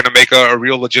thought they were going to make a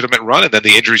real legitimate run, and then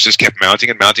the injuries just kept mounting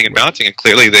and mounting and mounting, and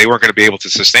clearly they weren't going to be able to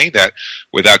sustain that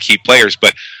without key players.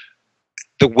 But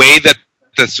the way that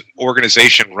this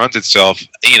organization runs itself,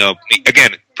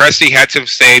 again, Presti had to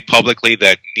say publicly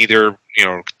that neither,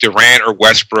 Durant or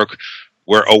Westbrook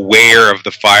were aware of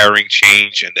the firing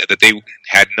change and that they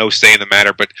had no say in the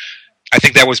matter. But I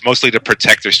think that was mostly to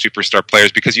protect their superstar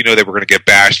players because they were going to get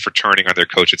bashed for turning on their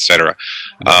coach, etc.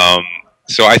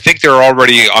 So I think they're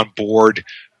already on board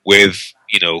with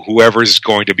whoever's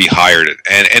going to be hired,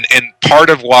 and part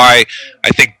of why I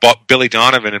think Billy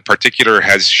Donovan in particular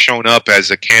has shown up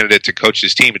as a candidate to coach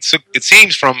his team. It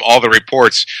seems from all the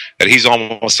reports that he's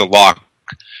almost a lock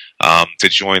to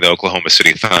join the Oklahoma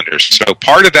City Thunder. So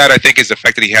part of that I think is the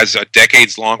fact that he has a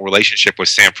decades-long relationship with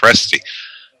Sam Presti.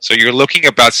 So you're looking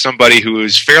about somebody who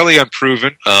is fairly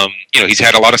unproven. He's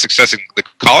had a lot of success in the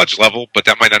college level, but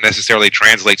that might not necessarily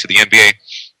translate to the NBA.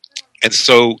 And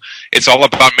so it's all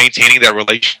about maintaining that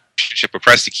relationship with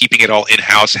Presti, keeping it all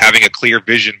in-house, having a clear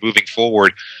vision moving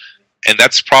forward. And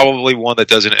that's probably one that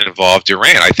doesn't involve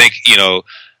Durant. I think,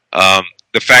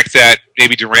 the fact that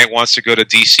maybe Durant wants to go to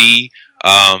D.C.,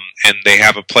 and they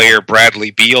have a player,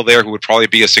 Bradley Beal, there, who would probably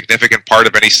be a significant part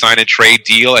of any sign-and-trade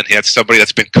deal, and that's somebody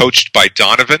that's been coached by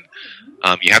Donovan.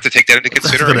 You have to take that into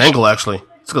consideration. That's a good angle, actually.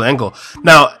 It's a good angle.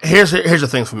 Now, here's the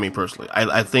thing for me personally.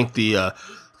 I think the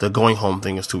going home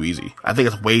thing is too easy. I think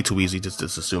it's way too easy just to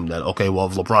assume that, okay, well,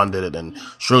 if LeBron did it, then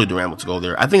surely Durant wants to go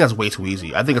there. I think that's way too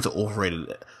easy. I think it's an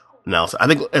overrated analysis. I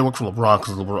think it worked for LeBron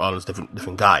because LeBron is a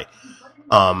different guy.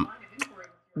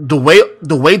 The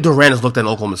way Durant is looked at in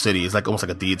Oklahoma City is almost like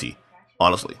a deity,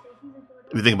 honestly.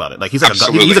 If you think about it, he's like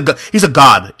he's a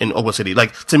god in Oklahoma City.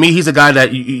 To me, he's a guy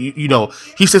that he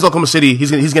stays Oklahoma City. He's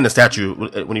getting a statue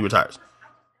when he retires.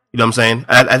 You know what I'm saying?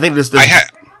 I think this. Go ahead.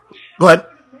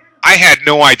 I had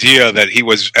no idea that he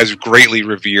was as greatly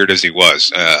revered as he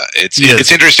was.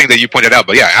 It's interesting that you pointed out,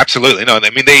 but yeah, absolutely. No, I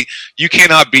mean, you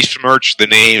cannot besmirch the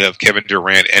name of Kevin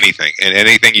Durant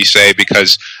anything you say,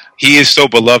 because he is so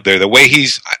beloved there. The way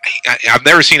I've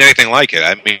never seen anything like it.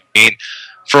 I mean,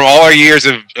 for all our years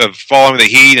of following the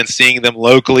Heat and seeing them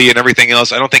locally and everything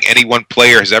else, I don't think any one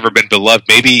player has ever been beloved.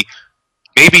 Maybe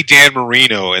Dan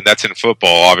Marino, and that's in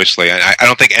football, obviously. I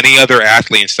don't think any other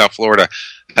athlete in South Florida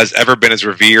has ever been as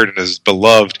revered and as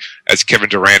beloved as Kevin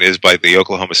Durant is by the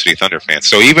Oklahoma City Thunder fans.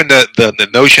 So even the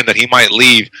notion that he might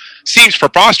leave seems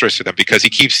preposterous to them, because he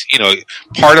keeps,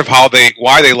 part of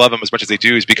why they love him as much as they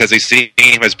do is because they see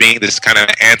him as being this kind of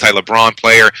anti-LeBron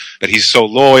player, that he's so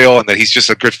loyal and that he's just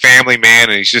a good family man,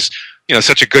 and he's just,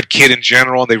 such a good kid in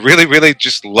general, and they really, really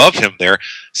just love him there.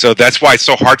 So that's why it's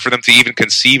so hard for them to even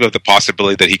conceive of the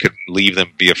possibility that he could leave them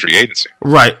via free agency.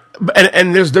 Right.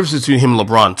 And there's differences between him and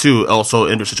LeBron, too, also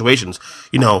in their situations.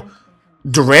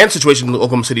 Durant's situation in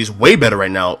Oklahoma City is way better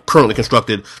right now, currently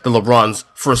constructed, than LeBron's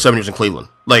first 7 years in Cleveland.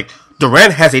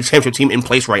 Durant has a championship team in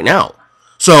place right now.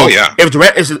 So if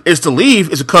Durant is to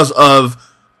leave, it's because of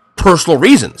personal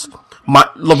reasons.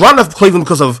 LeBron left Cleveland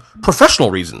because of professional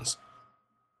reasons.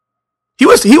 He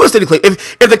was staying in Cleveland.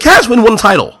 If the Cavs win one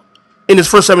title in his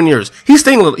first 7 years, he's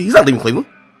not leaving Cleveland.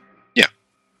 Yeah.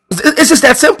 It's just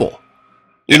that simple.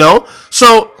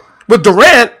 So with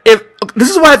Durant,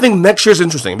 this is why I think next year is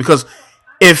interesting, because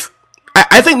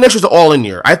I think next year's an all-in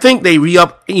year. I think they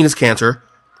re-up Enes Kanter.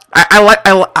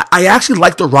 I actually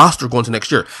like the roster going to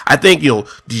next year. I think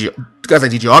guys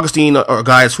like DJ Augustine are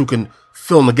guys who can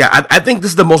fill in the gap. I think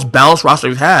this is the most balanced roster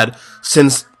we've had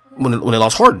since when they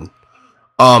lost Harden.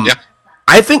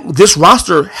 I think this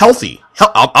roster healthy.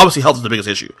 Obviously, health is the biggest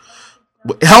issue.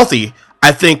 Healthy,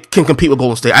 I think, can compete with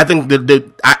Golden State. I think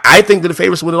I think they're the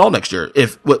favorites to win it all next year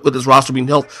if with this roster being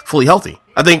fully healthy.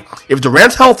 I think if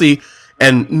Durant's healthy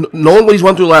and knowing what he's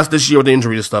went through this year with the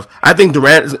injuries and stuff, I think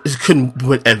Durant can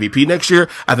win MVP next year.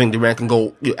 I think Durant can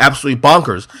go absolutely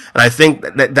bonkers, and I think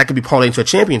that could be parlayed into a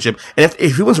championship. And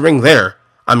if he wins a ring there,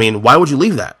 I mean, why would you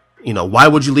leave that? Why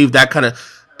would you leave that kind of,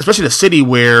 especially the city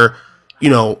where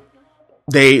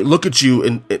they look at you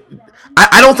and.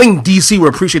 I don't think DC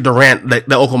would appreciate Durant like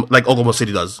Oklahoma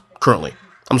City does currently.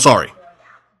 I'm sorry.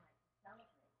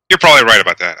 You're probably right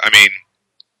about that. I mean,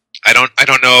 I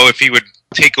don't know if he would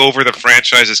take over the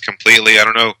franchises completely. I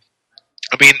don't know.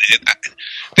 I mean,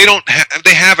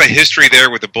 they have a history there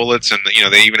with the Bullets, and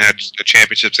they even had a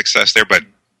championship success there. But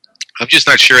I'm just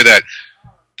not sure that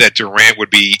Durant would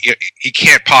be. He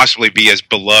can't possibly be as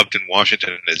beloved in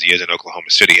Washington as he is in Oklahoma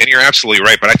City. And you're absolutely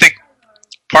right. But I think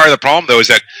part of the problem, though, is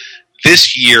that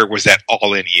this year was that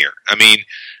all-in year. I mean,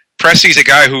 Presti's a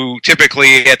guy who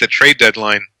typically at the trade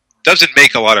deadline doesn't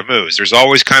make a lot of moves. There's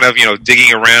always kind of,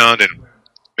 digging around and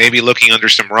maybe looking under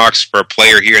some rocks for a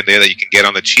player here and there that you can get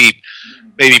on the cheap,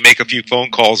 maybe make a few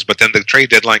phone calls, but then the trade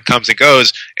deadline comes and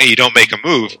goes and you don't make a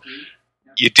move.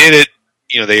 You did it,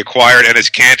 they acquired Ennis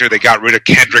Cantor. They got rid of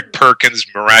Kendrick Perkins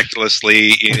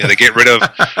miraculously. They get rid of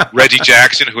Reggie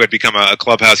Jackson, who had become a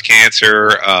clubhouse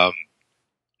cancer.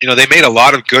 They made a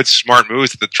lot of good, smart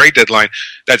moves at the trade deadline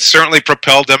that certainly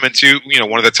propelled them into,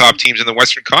 one of the top teams in the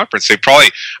Western Conference. They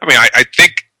probably, I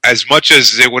think as much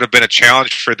as it would have been a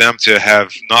challenge for them to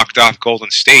have knocked off Golden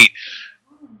State,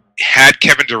 had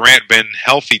Kevin Durant been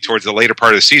healthy towards the later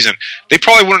part of the season, they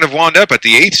probably wouldn't have wound up at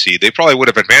the 8th seed. They probably would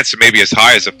have advanced to maybe as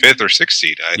high as a 5th or 6th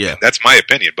seed. That's my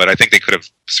opinion, but I think they could have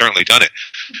certainly done it.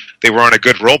 They were on a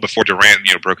good roll before Durant,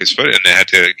 broke his foot and they had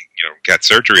to, get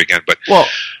surgery again. But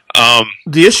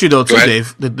the issue though, too,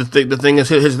 Dave, the thing is,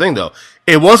 here's the thing though.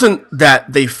 It wasn't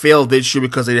that they failed this year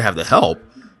because they didn't have the help.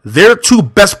 Their two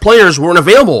best players weren't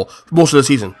available for most of the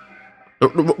season.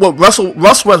 Russ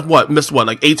missed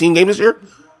like 18 games this year?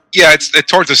 Yeah, it's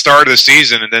towards the start of the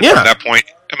season, and then from that point,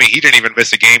 he didn't even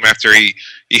miss a game after he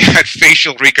had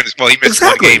facial reconstruction. Well, he missed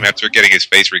one game after getting his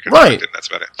face reconstructed, and that's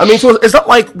about it. So it's not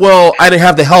like, well, I didn't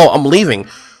have the help, I'm leaving.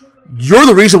 You're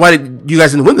the reason why you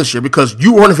guys didn't win this year, because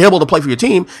you weren't available to play for your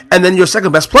team, and then your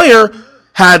second best player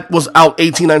was out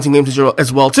 18, 19 games this year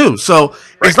as well, too. So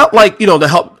it's not like, the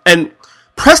help, and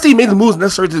Presti made the moves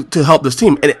necessary to help this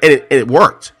team, and it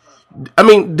worked.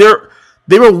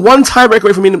 They were one tiebreaker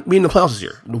away from being in the playoffs this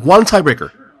year. One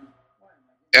tiebreaker.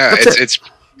 Yeah,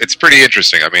 it's pretty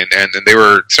interesting. And they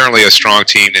were certainly a strong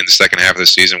team in the second half of the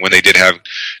season. When they did have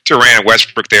Durant and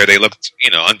Westbrook there, they looked,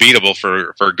 unbeatable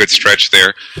for a good stretch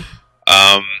there.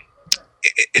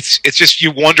 It's just,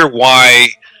 you wonder why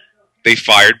they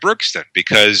fired Brooks then,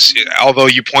 because although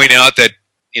you point out that,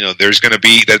 there's going to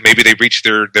be that maybe they reached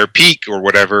their peak or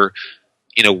whatever.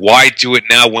 Why do it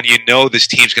now when this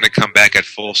team's going to come back at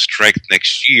full strength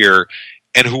next year,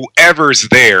 and whoever's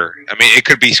there, it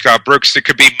could be Scott Brooks, it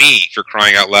could be me, for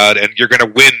crying out loud, and you're going to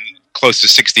win close to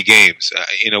 60 games,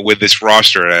 with this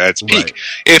roster at its peak.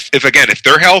 Right. If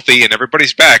they're healthy and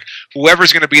everybody's back,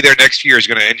 whoever's going to be there next year is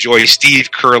going to enjoy Steve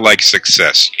Kerr-like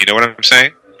success. You know what I'm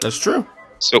saying? That's true.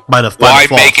 So why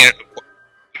make it?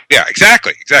 Yeah,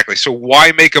 exactly. So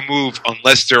why make a move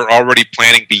unless they're already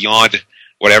planning beyond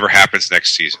whatever happens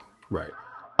next season? Right.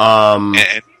 And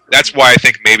that's why I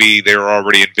think maybe they're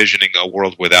already envisioning a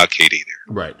world without KD there.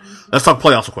 Right. Let's talk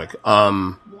playoffs real quick.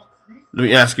 Let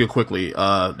me ask you quickly,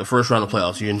 the first round of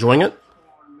playoffs, are you enjoying it?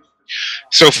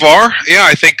 So far, yeah,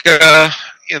 I think there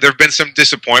have been some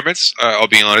disappointments, I'll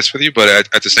be honest with you, but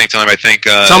at the same time, I think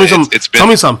Tell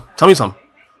me some.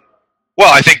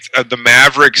 Well, I think the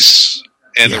Mavericks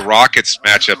and the Rockets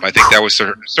matchup, I think that was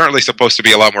certainly supposed to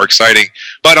be a lot more exciting.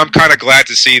 But I'm kind of glad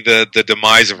to see the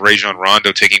demise of Rajon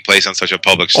Rondo taking place on such a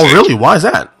public stage. Oh, really? Why is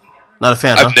that? Not a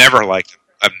fan, I've never liked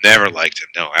him.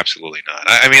 No, absolutely not.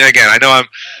 Again, I know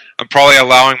I'm probably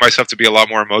allowing myself to be a lot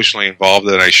more emotionally involved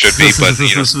than I should be, but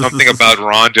something about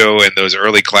Rondo and those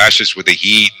early clashes with the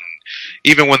Heat,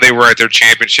 and even when they were at their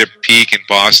championship peak in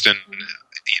Boston,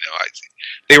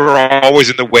 they were always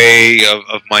in the way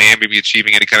of Miami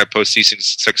achieving any kind of postseason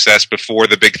success before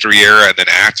the Big Three era, and then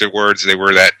afterwards they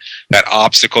were that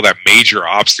obstacle, that major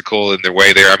obstacle in their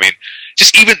way there.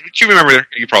 Just even, do you remember,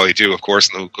 you probably do, of course,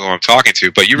 who I'm talking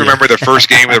to, but you remember the first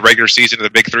game of the regular season of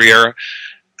the Big Three era?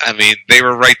 They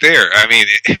were right there.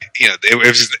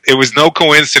 It was no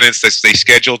coincidence that they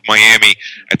scheduled Miami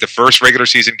at the first regular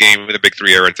season game in the Big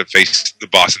Three era to face the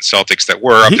Boston Celtics that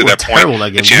were up to that point.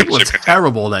 The championship was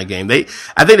terrible in that game.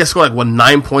 I think they scored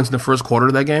 9 points in the first quarter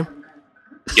of that game.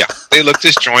 Yeah, they looked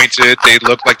disjointed. They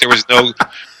looked like there was no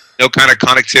kind of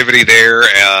connectivity there.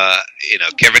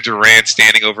 Kevin Durant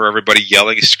standing over everybody,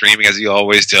 yelling and screaming as he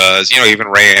always does. Even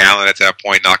Ray Allen at that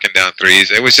point knocking down threes.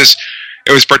 It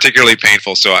was particularly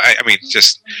painful. So,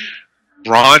 just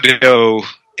Rondo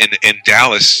in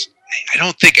Dallas, I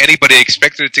don't think anybody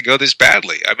expected it to go this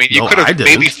badly. You could have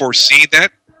maybe foreseen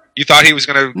that. You thought he was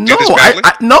going to do this badly?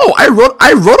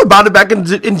 I wrote about it back in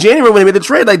January when he made the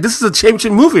trade. This is a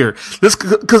championship move here.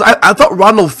 Because I thought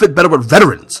Rondo fit better with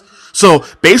veterans. So,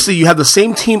 basically, you have the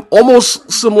same team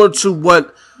almost similar to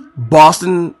what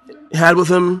Boston had with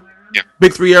him. Yeah.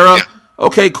 Big Three era. Yeah.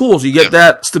 Okay, cool. So, you get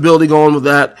that stability going with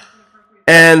that.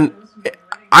 And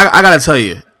I gotta tell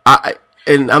you,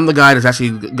 and I'm the guy that's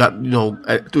actually got,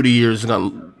 through the years,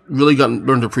 learned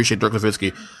to appreciate Dirk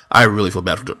Nowitzki. I really feel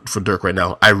bad for Dirk right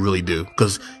now. I really do.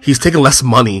 Because he's taking less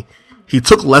money. He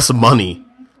took less money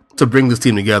to bring this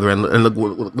team together, and look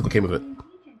what came of it.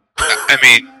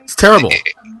 It's terrible.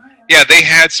 Yeah, they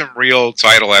had some real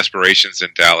title aspirations in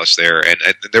Dallas there, and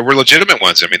there were legitimate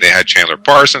ones. They had Chandler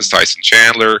Parsons, Tyson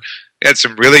Chandler. They had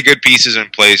some really good pieces in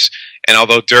place. And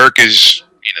although Dirk is,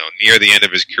 near the end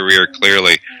of his career,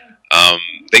 clearly,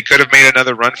 they could have made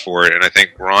another run for it, and I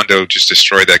think Rondo just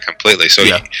destroyed that completely. So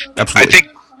Yeah, absolutely.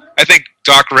 I think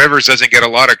Doc Rivers doesn't get a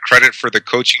lot of credit for the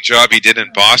coaching job he did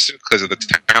in Boston because of the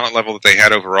talent level that they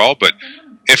had overall. But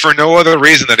if for no other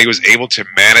reason that he was able to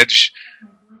manage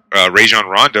Rajon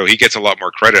Rondo, he gets a lot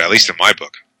more credit, at least in my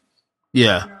book.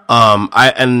 Yeah.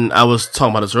 I was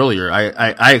talking about this earlier.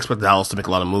 I expect Dallas to make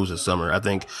a lot of moves this summer. I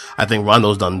think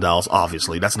Rondo's done in Dallas,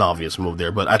 obviously. That's an obvious move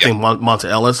there. But I think Monta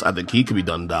Ellis, I think he could be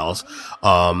done in Dallas.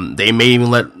 They may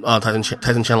even let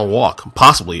Tyson Chandler walk.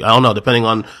 Possibly. I don't know, depending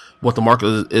on what the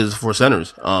market is for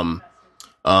centers. I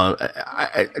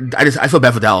feel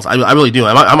bad for Dallas. I really do.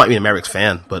 I might be a Mavericks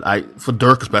fan, but for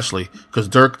Dirk especially, because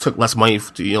Dirk took less money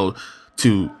to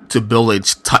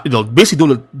build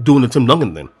basically doing the Tim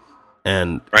Duncan thing.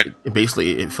 And it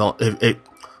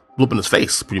blew up in his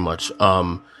face pretty much.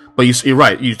 But you're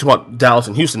right. You talk about Dallas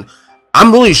and Houston.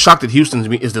 I'm really shocked that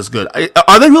Houston is this good.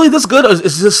 Are they really this good? Or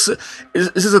is this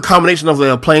a combination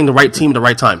of playing the right team at the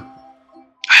right time?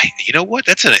 You know what?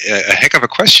 That's a heck of a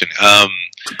question.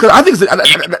 Because I think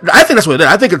that's what it is.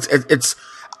 I think it's.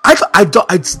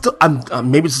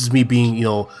 Maybe this is me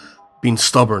being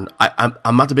stubborn.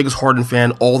 I'm not the biggest Harden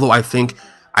fan, although I think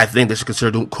they should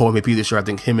consider doing co-MVP this year. I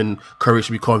think him and Curry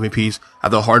should be co-MVPs. I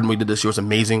thought Harden we did this year was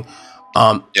amazing.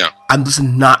 I'm just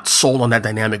not sold on that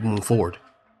dynamic moving forward.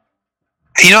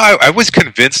 I was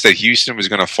convinced that Houston was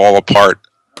going to fall apart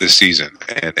this season,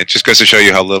 and it just goes to show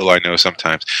you how little I know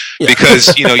sometimes. Yeah.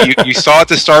 Because you saw at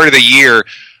the start of the year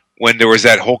when there was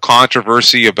that whole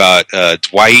controversy about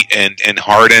Dwight and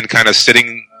Harden kind of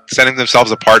setting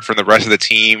themselves apart from the rest of the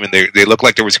team, and they looked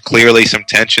like there was clearly some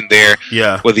tension there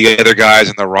with the other guys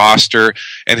in the roster.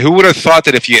 And who would have thought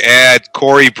that if you add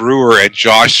Corey Brewer and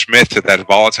Josh Smith to that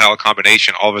volatile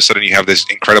combination, all of a sudden you have this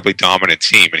incredibly dominant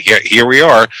team. And here we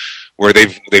are, where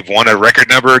they've won a record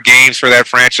number of games for that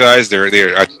franchise. They're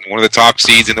one of the top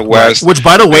seeds in the West. Which,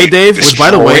 by the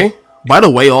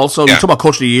way, also you talk about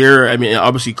Coach of the Year. I mean,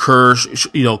 obviously Kerr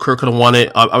could have won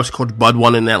it. Obviously, Coach Bud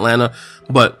won in Atlanta,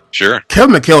 but sure,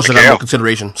 Kevin McHale should have more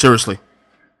consideration. Seriously.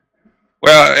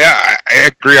 Well, yeah,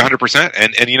 I agree 100%.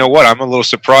 And you know what? I'm a little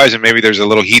surprised, and maybe there's a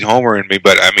little Heat homer in me,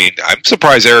 but I mean, I'm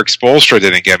surprised Eric Spoelstra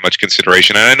didn't get much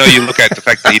consideration. And I know you look at the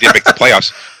fact that he didn't make the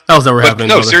playoffs. That was never happening.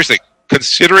 No, seriously.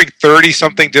 Considering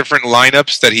 30-something different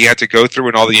lineups that he had to go through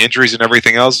and all the injuries and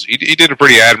everything else, he did a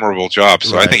pretty admirable job.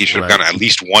 So I think he should have gotten at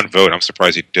least one vote. I'm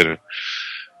surprised he didn't.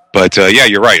 But, yeah,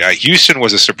 you're right. Houston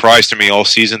was a surprise to me all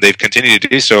season. They've continued to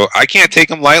do so. I can't take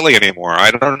them lightly anymore.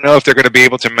 I don't know if they're going to be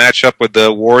able to match up with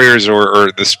the Warriors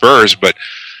or the Spurs, but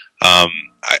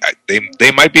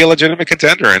they might be a legitimate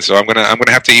contender. And so I'm gonna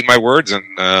have to eat my words, and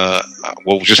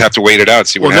we'll just have to wait it out and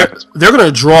see what happens. They're going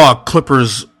to draw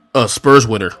Clippers Spurs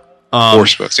winner. Or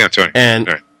San Antonio.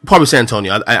 And probably San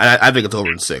Antonio. I think it's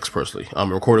over in 6, personally.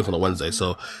 I'm recording on a Wednesday,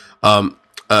 so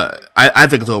I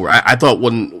think it's over. I thought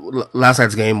when last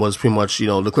night's game was pretty much,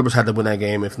 the Clippers had to win that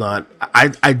game. If not,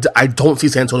 I don't see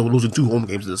San Antonio losing 2 home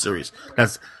games in the series.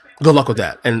 That's good luck with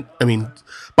that. And, I mean,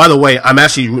 by the way, I'm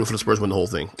actually rooting for the Spurs to win the whole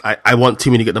thing. I want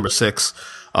Timmy to get number 6.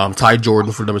 Ty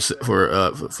Jordan for number 6, for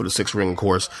the 6th ring, of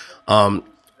course.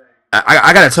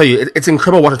 I gotta tell you, it's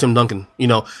incredible watching Tim Duncan.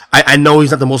 I know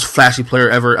he's not the most flashy player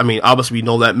ever. I mean, obviously we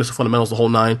know that, Mr. Fundamentals, the whole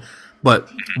 9. But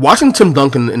watching Tim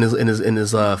Duncan in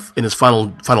his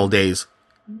final days,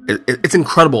 it's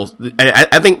incredible.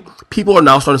 I think people are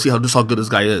now starting to see how good this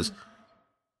guy is.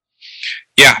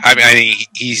 Yeah, I mean,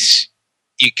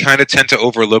 you kind of tend to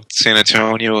overlook San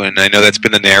Antonio, and I know that's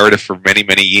been the narrative for many,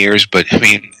 many years. But I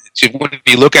mean, when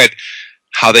you look at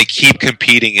how they keep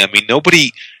competing, I mean,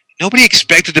 nobody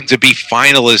expected them to be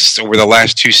finalists over the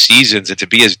last 2 seasons and to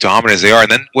be as dominant as they are.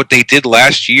 And then what they did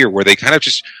last year, where they kind of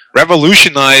just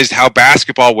revolutionized how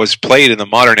basketball was played in the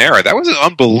modern era, that was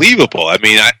unbelievable. I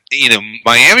mean,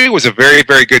 Miami was a very,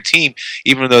 very good team,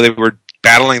 even though they were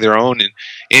battling their own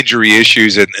injury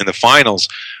issues in the finals.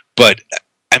 But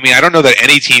I mean, I don't know that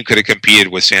any team could have competed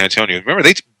with San Antonio. Remember,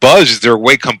 they buzzed their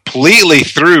way completely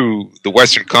through the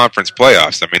Western Conference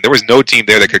playoffs. I mean, there was no team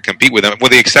there that could compete with them,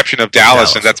 with the exception of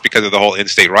Dallas. And that's because of the whole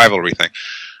in-state rivalry thing.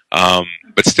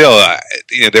 But still,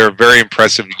 they're a very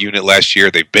impressive unit last year.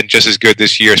 They've been just as good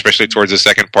this year, especially towards the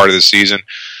second part of the season.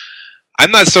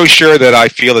 I'm not so sure that I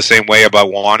feel the same way about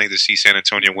wanting to see San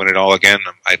Antonio win it all again.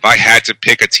 If I had to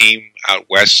pick a team out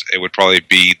west, it would probably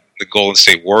be the Golden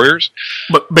State Warriors.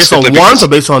 But based on wants or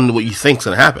based on what you think's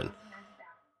going to happen?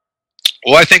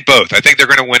 Well, I think both. I think they're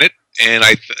going to win it, and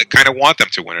I kind of want them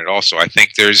to win it also. I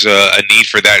think there's a need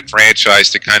for that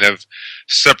franchise to kind of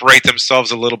separate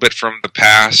themselves a little bit from the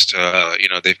past.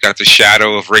 They've got the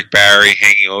shadow of Rick Barry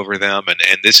hanging over them, and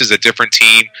this is a different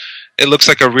team. it looks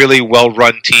like a really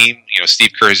well-run team.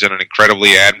 Steve Kerr has done an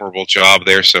incredibly admirable job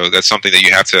there, so that's something that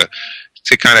you have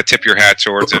to kind of tip your hat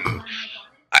towards. And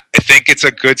I think it's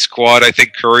a good squad. I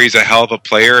think Curry's a hell of a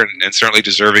player and certainly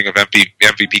deserving of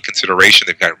MVP consideration.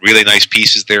 They've got really nice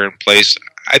pieces there in place.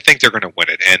 I think they're going to win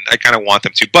it, and I kind of want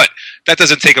them to. But that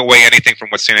doesn't take away anything from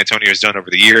what San Antonio has done over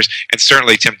the years, and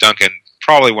certainly Tim Duncan,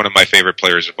 probably one of my favorite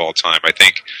players of all time. I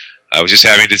think I was just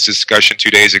having this discussion 2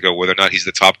 days ago whether or not he's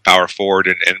the top power forward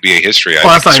in NBA history.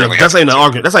 That's not even an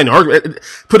argument. That's not even an argument.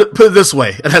 Put it this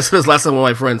way, and I said this last time with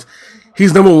my friends.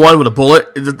 He's number one with a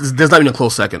bullet. There's not even a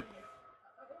close second.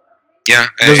 Yeah,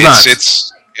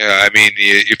 it's I mean,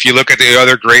 if you look at the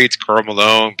other greats, Karl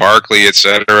Malone, Barkley,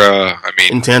 etc. I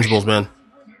mean, intangibles, man.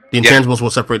 The intangibles will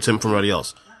separate him from everybody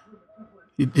else.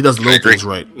 He does little things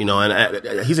right,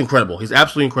 and he's incredible. He's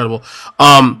absolutely incredible.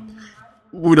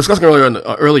 We were discussing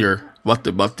earlier about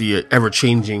the ever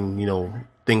changing,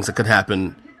 things that could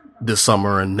happen this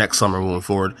summer and next summer moving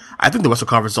forward. I think the Western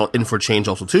Conference is in for a change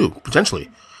also too, potentially.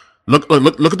 Look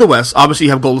at the West. Obviously,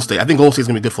 you have Golden State. I think Golden State's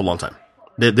gonna be good for a long time.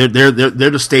 They're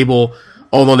the stable,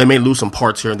 although they may lose some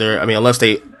parts here and there. I mean, unless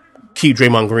they keep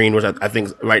Draymond Green, which I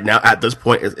think right now at this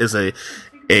point is a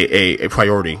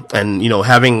priority. And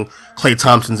having Klay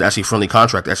Thompson's actually friendly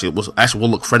contract will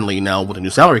look friendly now with a new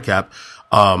salary cap.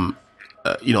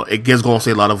 It gives Golden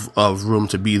State a lot of room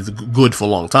to be good for a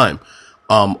long time.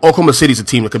 Oklahoma City's a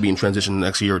team that could be in transition the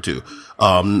next year or two.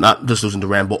 Not just losing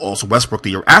Durant, but also Westbrook the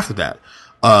year after that.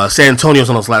 San Antonio's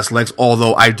on those last legs,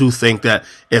 although I do think that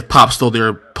if Pop's still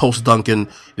there post Duncan,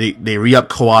 they re-up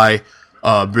Kawhi,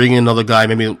 bring in another guy,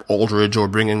 maybe Aldridge, or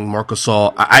bring in Marc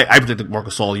Gasol. I predicted Marc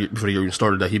Gasol before the year even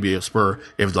started that he'd be a Spur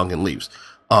if Duncan leaves.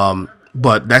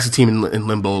 But that's a team in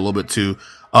limbo a little bit too.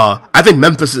 I think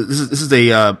Memphis this is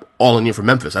a all in year for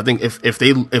Memphis. I think if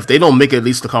they don't make it at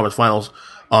least the conference finals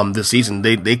this season,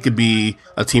 they could be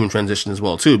a team in transition as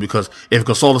well too, because if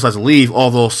Gasol decides to leave,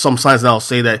 although some signs now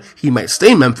say that he might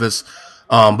stay in Memphis,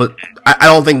 but I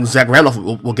don't think Zach Randolph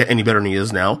will get any better than he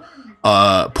is now.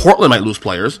 Portland might lose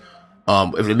players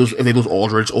if they lose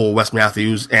Aldridge or Wes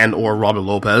Matthews and or Robin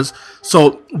Lopez.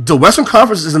 So the Western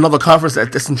Conference is another conference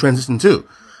that's in transition too,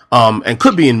 and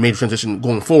could be in major transition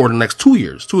going forward in the next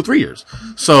 2 or 3 years.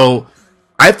 So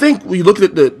I think when you look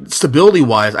at the stability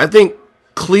wise, I think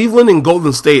Cleveland and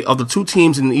Golden State are the two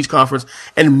teams in each conference,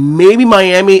 and maybe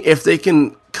Miami, if they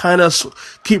can kind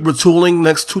of keep retooling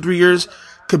next 2-3 years,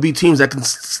 could be teams that can,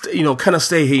 kind of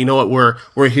stay. Hey, you know what?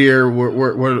 We're here.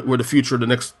 We're the future. The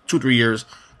next 2-3 years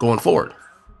going forward.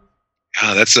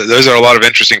 Yeah, those are a lot of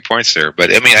interesting points there.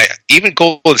 But I mean, even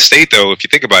Golden State, though, if you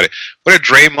think about it, what if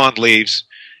Draymond leaves,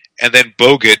 and then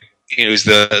Bogut, is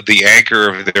the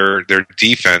anchor of their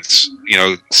defense,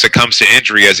 succumbs to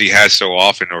injury as he has so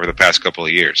often over the past couple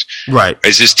of years. Right.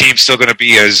 Is this team still going to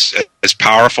be as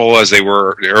powerful as they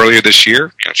were earlier this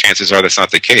year? Chances are that's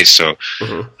not the case. So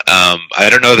I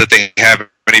don't know that they have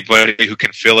anybody who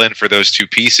can fill in for those two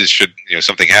pieces should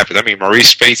something happen. I mean, Maurice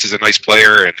Spates is a nice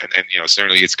player, and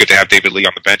certainly it's good to have David Lee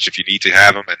on the bench if you need to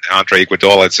have him, and Andre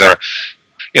Iguodala, etc.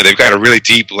 They've got a really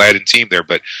deep laden team there,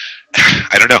 but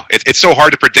I don't know. It's so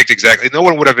hard to predict exactly. No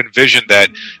one would have envisioned that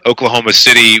Oklahoma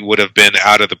City would have been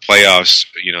out of the playoffs,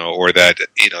 or that,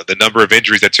 the number of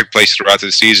injuries that took place throughout the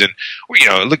season.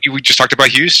 Look, we just talked about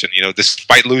Houston.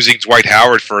 Despite losing Dwight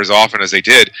Howard for as often as they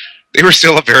did, they were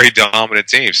still a very dominant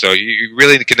team. So you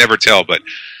really can never tell. But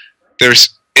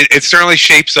it certainly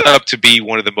shapes up to be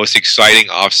one of the most exciting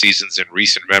off seasons in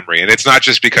recent memory. And it's not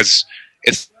just because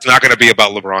it's not going to be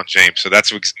about LeBron James. So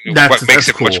that's what makes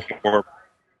it cool. much more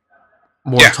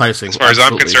enticing. As far as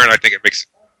I'm concerned, I think it makes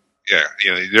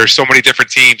there's so many different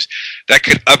teams that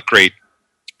could upgrade,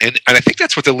 and I think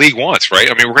that's what the league wants, right?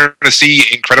 I mean, we're going to see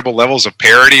incredible levels of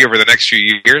parity over the next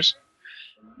few years,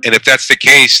 and if that's the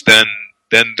case, then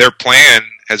their plan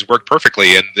has worked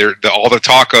perfectly, and all the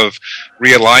talk of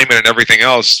realignment and everything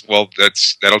else, well,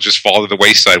 that'll just fall to the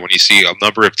wayside when you see a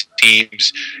number of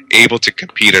teams able to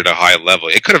compete at a high level.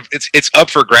 It's up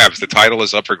for grabs. The title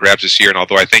is up for grabs this year, and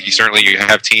although I think you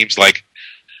have teams like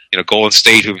Golden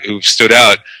State who've stood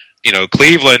out.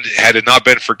 Cleveland, had it not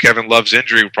been for Kevin Love's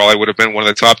injury, probably would have been one of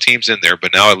the top teams in there.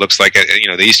 But now it looks like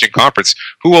the Eastern Conference.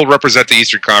 Who will represent the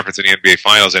Eastern Conference in the NBA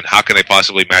Finals, and how can they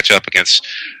possibly match up against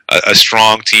a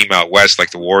strong team out west like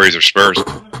the Warriors or Spurs?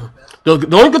 The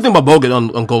only good thing about Bogut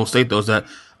on Golden State, though, is that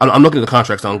I'm looking at the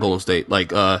contracts on Golden State. Like,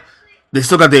 they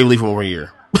still got David Lee for one more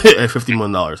year at $50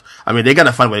 million. I mean, they got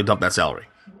to find a way to dump that salary.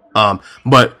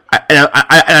 But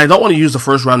I don't want to use the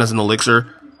first round as an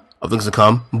elixir of things to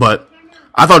come, but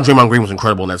I thought Draymond Green was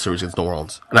incredible in that series against New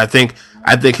Orleans, and I think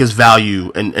his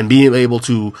value and being able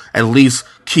to at least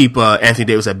keep Anthony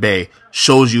Davis at bay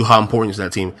shows you how important he is to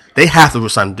that team. They have to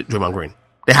resign Draymond Green.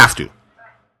 They have to.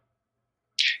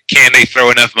 Can they throw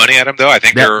enough money at him though? I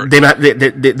think they're gonna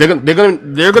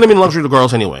be in luxury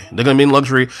regardless anyway. They're gonna be in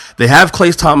luxury. They have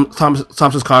Klay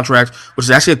Thompson's contract, which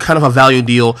is actually kind of a value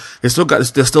deal. They're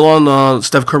still on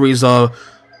Steph Curry's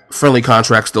friendly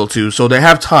contract still too, so they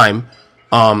have time.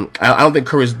 I don't think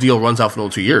Curry's deal runs out for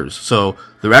another 2 years, so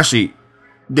they're in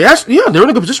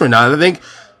a good position right now. I think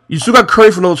you still got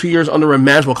Curry for another 2 years under a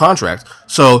manageable contract.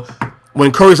 So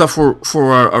when Curry's up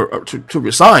to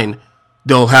resign,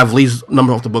 they'll have Lee's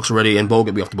number off the books already, and Bogut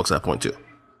will be off the books at that point too.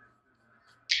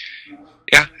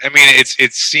 Yeah, I mean,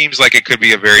 it seems like it could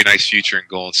be a very nice future in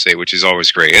Golden State, which is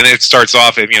always great. And it starts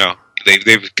off,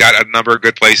 they've got a number of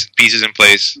good pieces in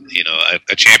place.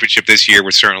 A championship this year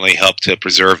would certainly help to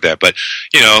preserve that. But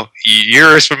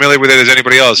you're as familiar with it as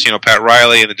anybody else. Pat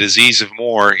Riley and the disease of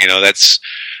more.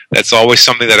 That's always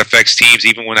something that affects teams,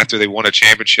 even when after they won a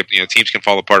championship. Teams can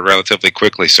fall apart relatively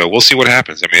quickly. So we'll see what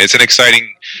happens. I mean, it's an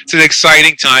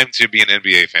exciting time to be an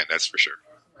NBA fan. That's for sure.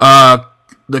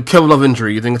 The Kevin Love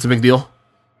injury, you think it's a big deal?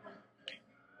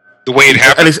 The way it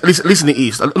happened, at least in the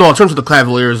East. No, in terms of the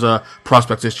Cavaliers'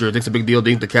 prospects this year, I think it's a big deal. Do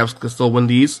you think the Cavs can still win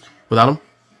the East without him?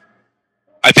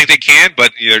 I think they can,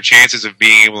 but their chances of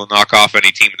being able to knock off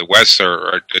any team in the West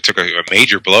took a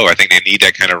major blow. I think they need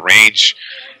that kind of range.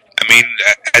 I mean,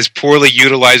 as poorly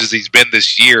utilized as he's been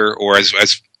this year, or as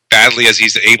badly as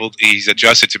he's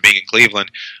adjusted to being in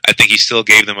Cleveland, I think he still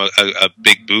gave them a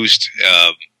big boost.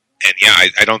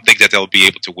 I don't think that they'll be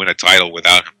able to win a title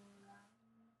without him.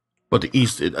 But the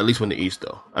East, at least win the East,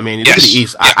 though. I mean, yes. Look at the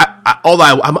East. Yeah.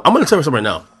 I'm going to tell you something right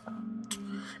now.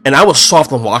 And I was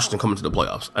soft on Washington coming to the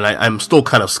playoffs, and I'm still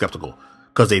kind of skeptical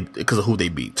because of who they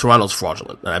beat. Toronto's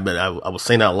fraudulent, and I was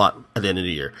saying that a lot at the end of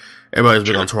the year. Everybody's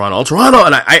big on Toronto. Oh, Toronto,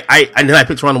 and I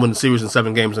picked Toronto to win the series in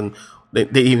 7 games, and they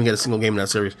didn't even get a single game in that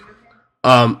series.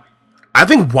 I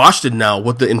think Washington now,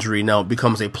 with the injury, now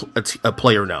becomes a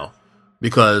player now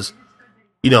because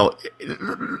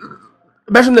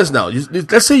imagine this now.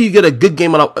 Let's say you get a good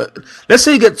game let's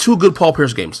say you get 2 good Paul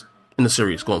Pierce games in the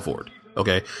series going forward.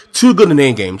 Okay, 2 good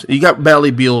name games. You got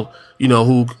Bradley Beal,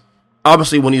 who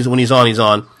obviously when he's on, he's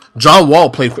on. John Wall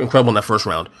played incredible in that first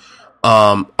round.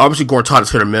 Obviously Gortat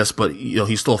is hit or miss, but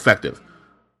he's still effective.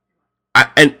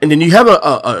 And then you have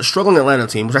a struggling Atlanta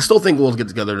team, which I still think will get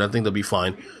together, and I think they'll be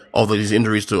fine. Although these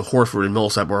injuries to Horford and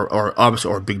Millsap are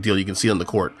obviously a big deal. You can see on the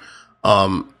court.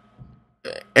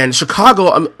 And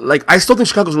Chicago, I still think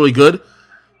Chicago's really good.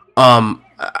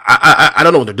 I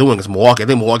don't know what they're doing against Milwaukee. I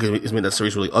think Milwaukee has made that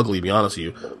series really ugly, to be honest with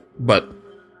you. But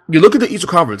you look at the Eastern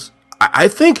Conference, I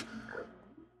think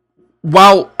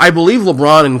while I believe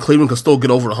LeBron and Cleveland can still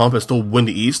get over the hump and still win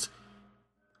the East,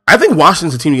 I think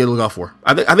Washington's a team you got to look out for.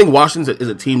 I think Washington is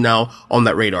a team now on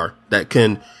that radar that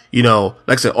can, like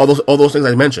I said, all those things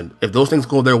I mentioned. If those things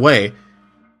go their way,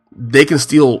 they can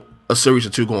steal a series or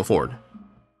 2 going forward.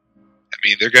 I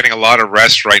mean, they're getting a lot of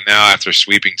rest right now after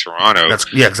sweeping Toronto.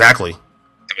 Exactly.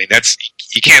 I mean,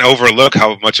 you can't overlook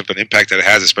how much of an impact that it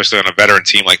has, especially on a veteran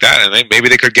team like that. And maybe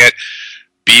they could get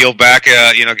Beal back,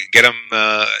 get him,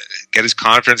 get his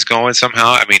confidence going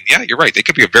somehow. I mean, yeah, you're right. They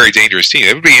could be a very dangerous team.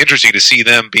 It would be interesting to see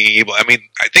them being able. I mean,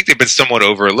 I think they've been somewhat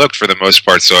overlooked for the most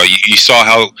part. So you saw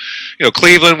how,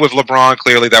 Cleveland with LeBron,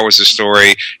 clearly that was the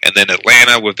story, and then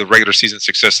Atlanta with the regular season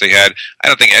success they had. I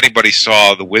don't think anybody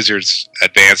saw the Wizards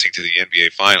advancing to the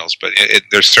NBA Finals, but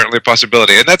there's certainly a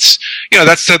possibility. And that's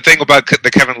the thing about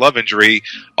the Kevin Love injury.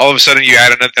 All of a sudden, you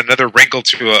add another wrinkle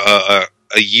to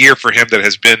a year for him that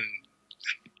has been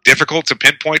difficult to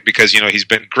pinpoint because he's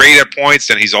been great at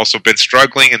points and he's also been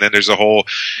struggling, and then there's a whole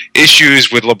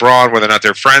issues with LeBron, whether or not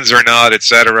they're friends or not,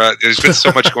 etc. There's been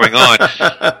so much going on.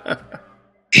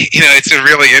 It's a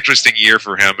really interesting year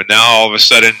for him, and now all of a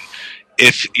sudden,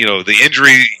 if the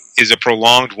injury is a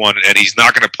prolonged one and he's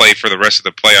not going to play for the rest of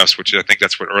the playoffs, which I think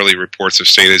that's what early reports have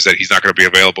stated, is that he's not going to be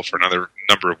available for another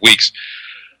number of weeks.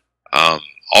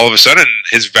 All of a sudden,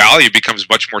 his value becomes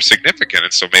much more significant.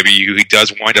 And so maybe he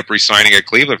does wind up re-signing at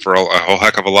Cleveland for a whole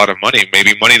heck of a lot of money,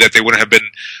 maybe money that they wouldn't have been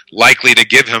likely to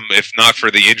give him if not for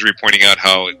the injury, pointing out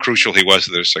how crucial he was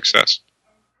to their success.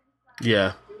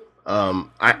 Yeah.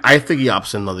 I think he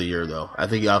opts another year, though. I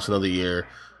think he opts another year.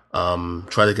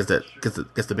 Try to get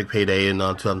the big payday in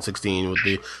 2016 with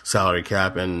the salary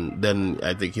cap, and then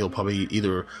I think he'll probably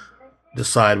either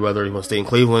decide whether he wants to stay in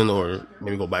Cleveland or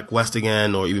maybe go back west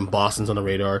again, or even Boston's on the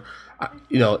radar.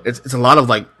 It's a lot of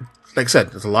like I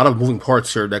said, there's a lot of moving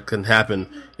parts here that can happen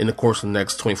in the course of the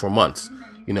next 24 months.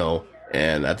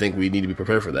 And I think we need to be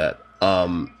prepared for that.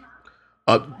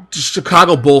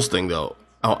 Chicago Bulls thing, though.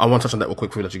 I want to touch on that real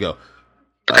quick before we let you go.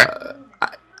 Okay.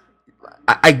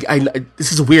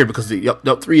 This is weird because the up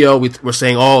 3-0, we're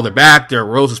saying, oh, they're back. Derrick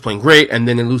Rose is playing great, and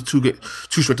then they lose two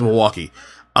straight to Milwaukee.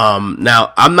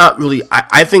 Now, I'm not really.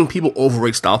 I think people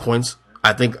overrate style points.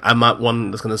 I think I'm not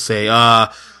one that's going to say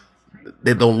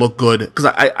they don't look good, because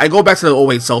I go back to the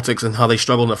 08 Celtics and how they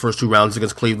struggled in the first two rounds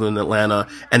against Cleveland and Atlanta,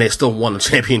 and they still won the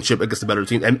championship against the better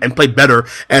team and played better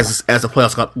as the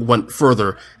playoffs went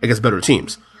further against better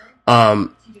teams.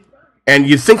 And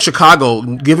you'd think Chicago,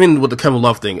 given with the Kevin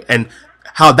Love thing and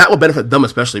how that would benefit them,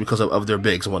 especially because of their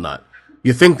bigs and whatnot.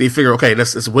 You think they figure, okay,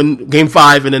 let's win Game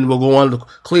 5 and then we'll go on to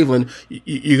Cleveland.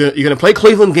 You're gonna play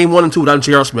Cleveland Game 1 and 2 without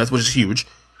J.R. Smith, which is huge.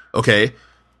 Okay,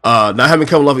 not having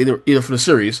Kevin Love either for the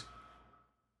series,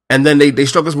 and then they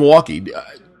struggle against Milwaukee.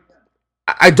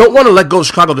 I don't want to let go of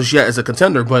Chicago just yet as a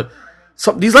contender, but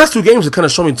these last two games are kind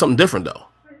of showing something different, though.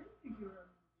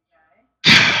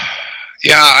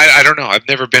 Yeah, I don't know. I've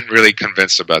never been really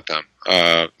convinced about them.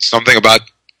 Something about,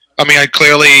 I mean,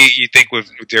 clearly you think with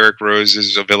Derrick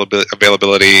Rose's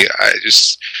availability,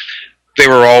 they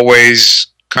were always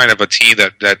kind of a team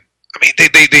that I mean,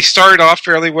 they started off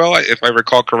fairly well, if I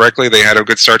recall correctly. They had a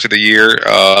good start to the year,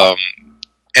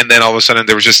 and then all of a sudden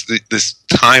there was just this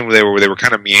time where they were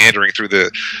kind of meandering through the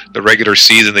regular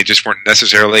season. They just weren't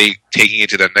necessarily taking it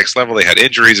to that next level. They had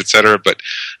injuries, etc. But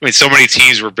I mean, so many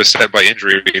teams were beset by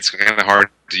injury. It's kind of hard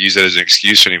to use that as an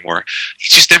excuse anymore. You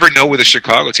just never know with a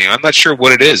Chicago team. I'm not sure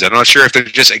what it is. I'm not sure if they're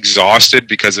just exhausted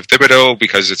because of Thibodeau,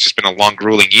 because it's just been a long,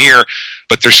 grueling year.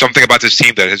 But there's something about this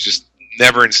team that has just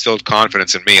never instilled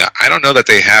confidence in me. I don't know that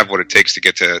they have what it takes to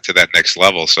get to that next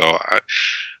level. So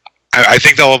I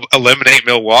think they'll eliminate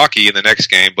Milwaukee in the next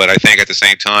game, but I think at the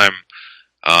same time,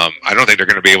 I don't think they're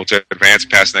going to be able to advance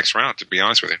past the next round, to be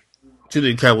honest with you. Do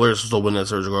the Cavaliers still win that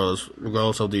series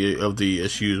regardless of the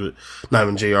issues with not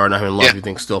having JR, not having Love? Yeah. You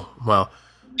think still? Wow.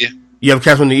 Yeah. You have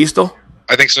Cavs win the East still?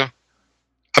 I think so.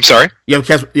 I'm sorry? You have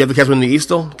the Cavs win the East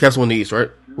still? Cavs win the East, right?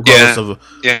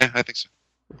 Yeah, I think so.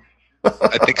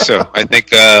 I think so. I think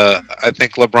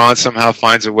LeBron somehow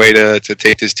finds a way to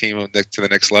take this team to the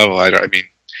next level. I mean,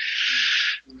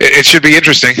 it should be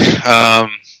interesting,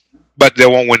 but they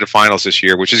won't win the finals this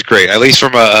year, which is great. At least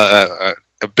from a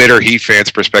bitter Heat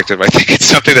fan's perspective, I think it's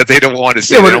something that they don't want to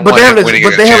see. Yeah, but they have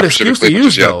an excuse to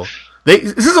use, though.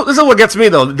 This is what gets me,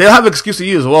 though. They'll have an excuse to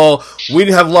use. Well, we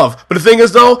didn't have Love. But the thing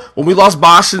is, though, when we lost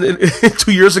Boston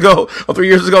 2 years ago or 3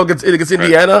 years ago against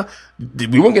Indiana,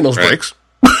 we weren't getting those breaks.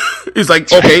 It's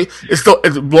like, okay, it's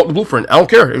the blueprint. I don't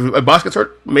care if a boss gets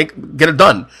hurt, get it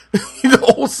done.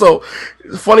 So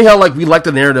it's funny how we like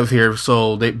the narrative here.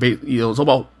 So it's all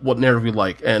about what narrative we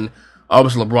like, and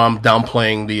obviously LeBron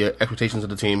downplaying the expectations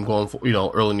of the team going for,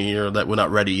 early in the year that we're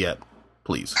not ready yet.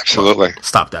 Please, absolutely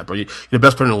stop that, bro. You're the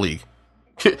best player in the league.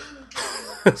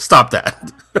 Stop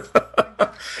that.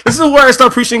 This is where I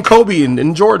start preaching Kobe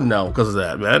and Jordan now because of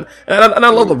that, man. And I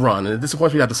love LeBron, and it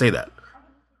disappoints me to have to say that.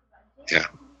 Yeah.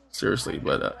 Seriously,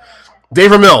 but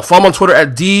Dave Ramil, follow him on Twitter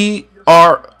at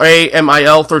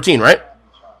DRAMIL13, right?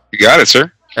 You got it,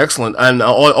 sir. Excellent. And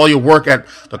all your work at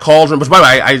the Cauldron, which, by the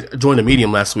way, I joined the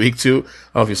Medium last week, too. I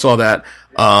don't know if you saw that.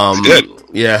 I did.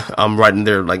 Yeah, I'm writing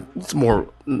there, it's more,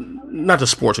 not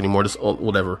just sports anymore, just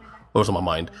whatever was on my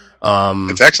mind.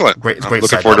 It's excellent. Great, it's I'm great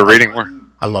looking site. forward to reading more.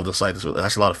 I love the site. It's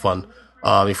actually a lot of fun.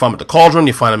 You find him at the Cauldron.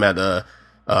 You find him at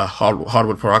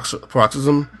Hardwood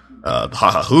Paroxysm.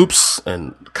 Haha Hoops,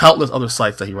 and countless other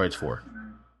sites that he writes for.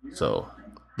 So,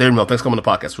 David Ramil, thanks for coming on the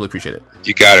podcast. Really appreciate it.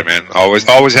 You got it, man. Always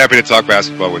happy to talk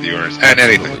basketball with you, Ernest, and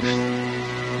anything.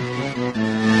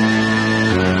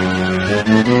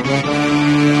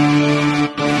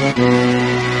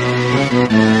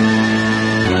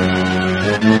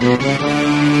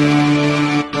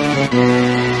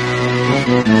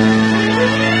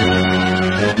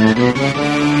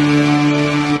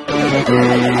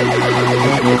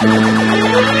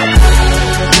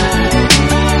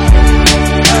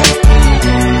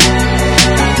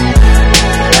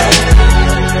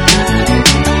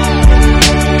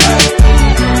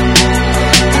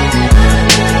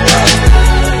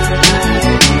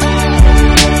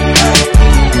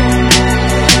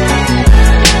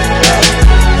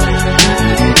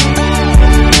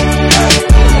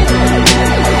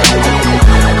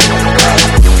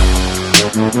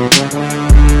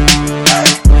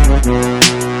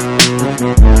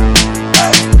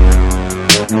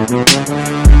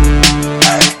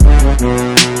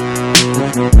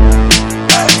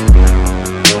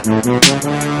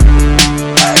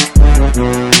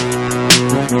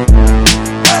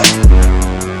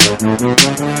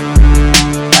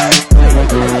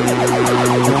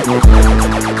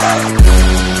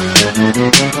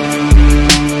 Peace.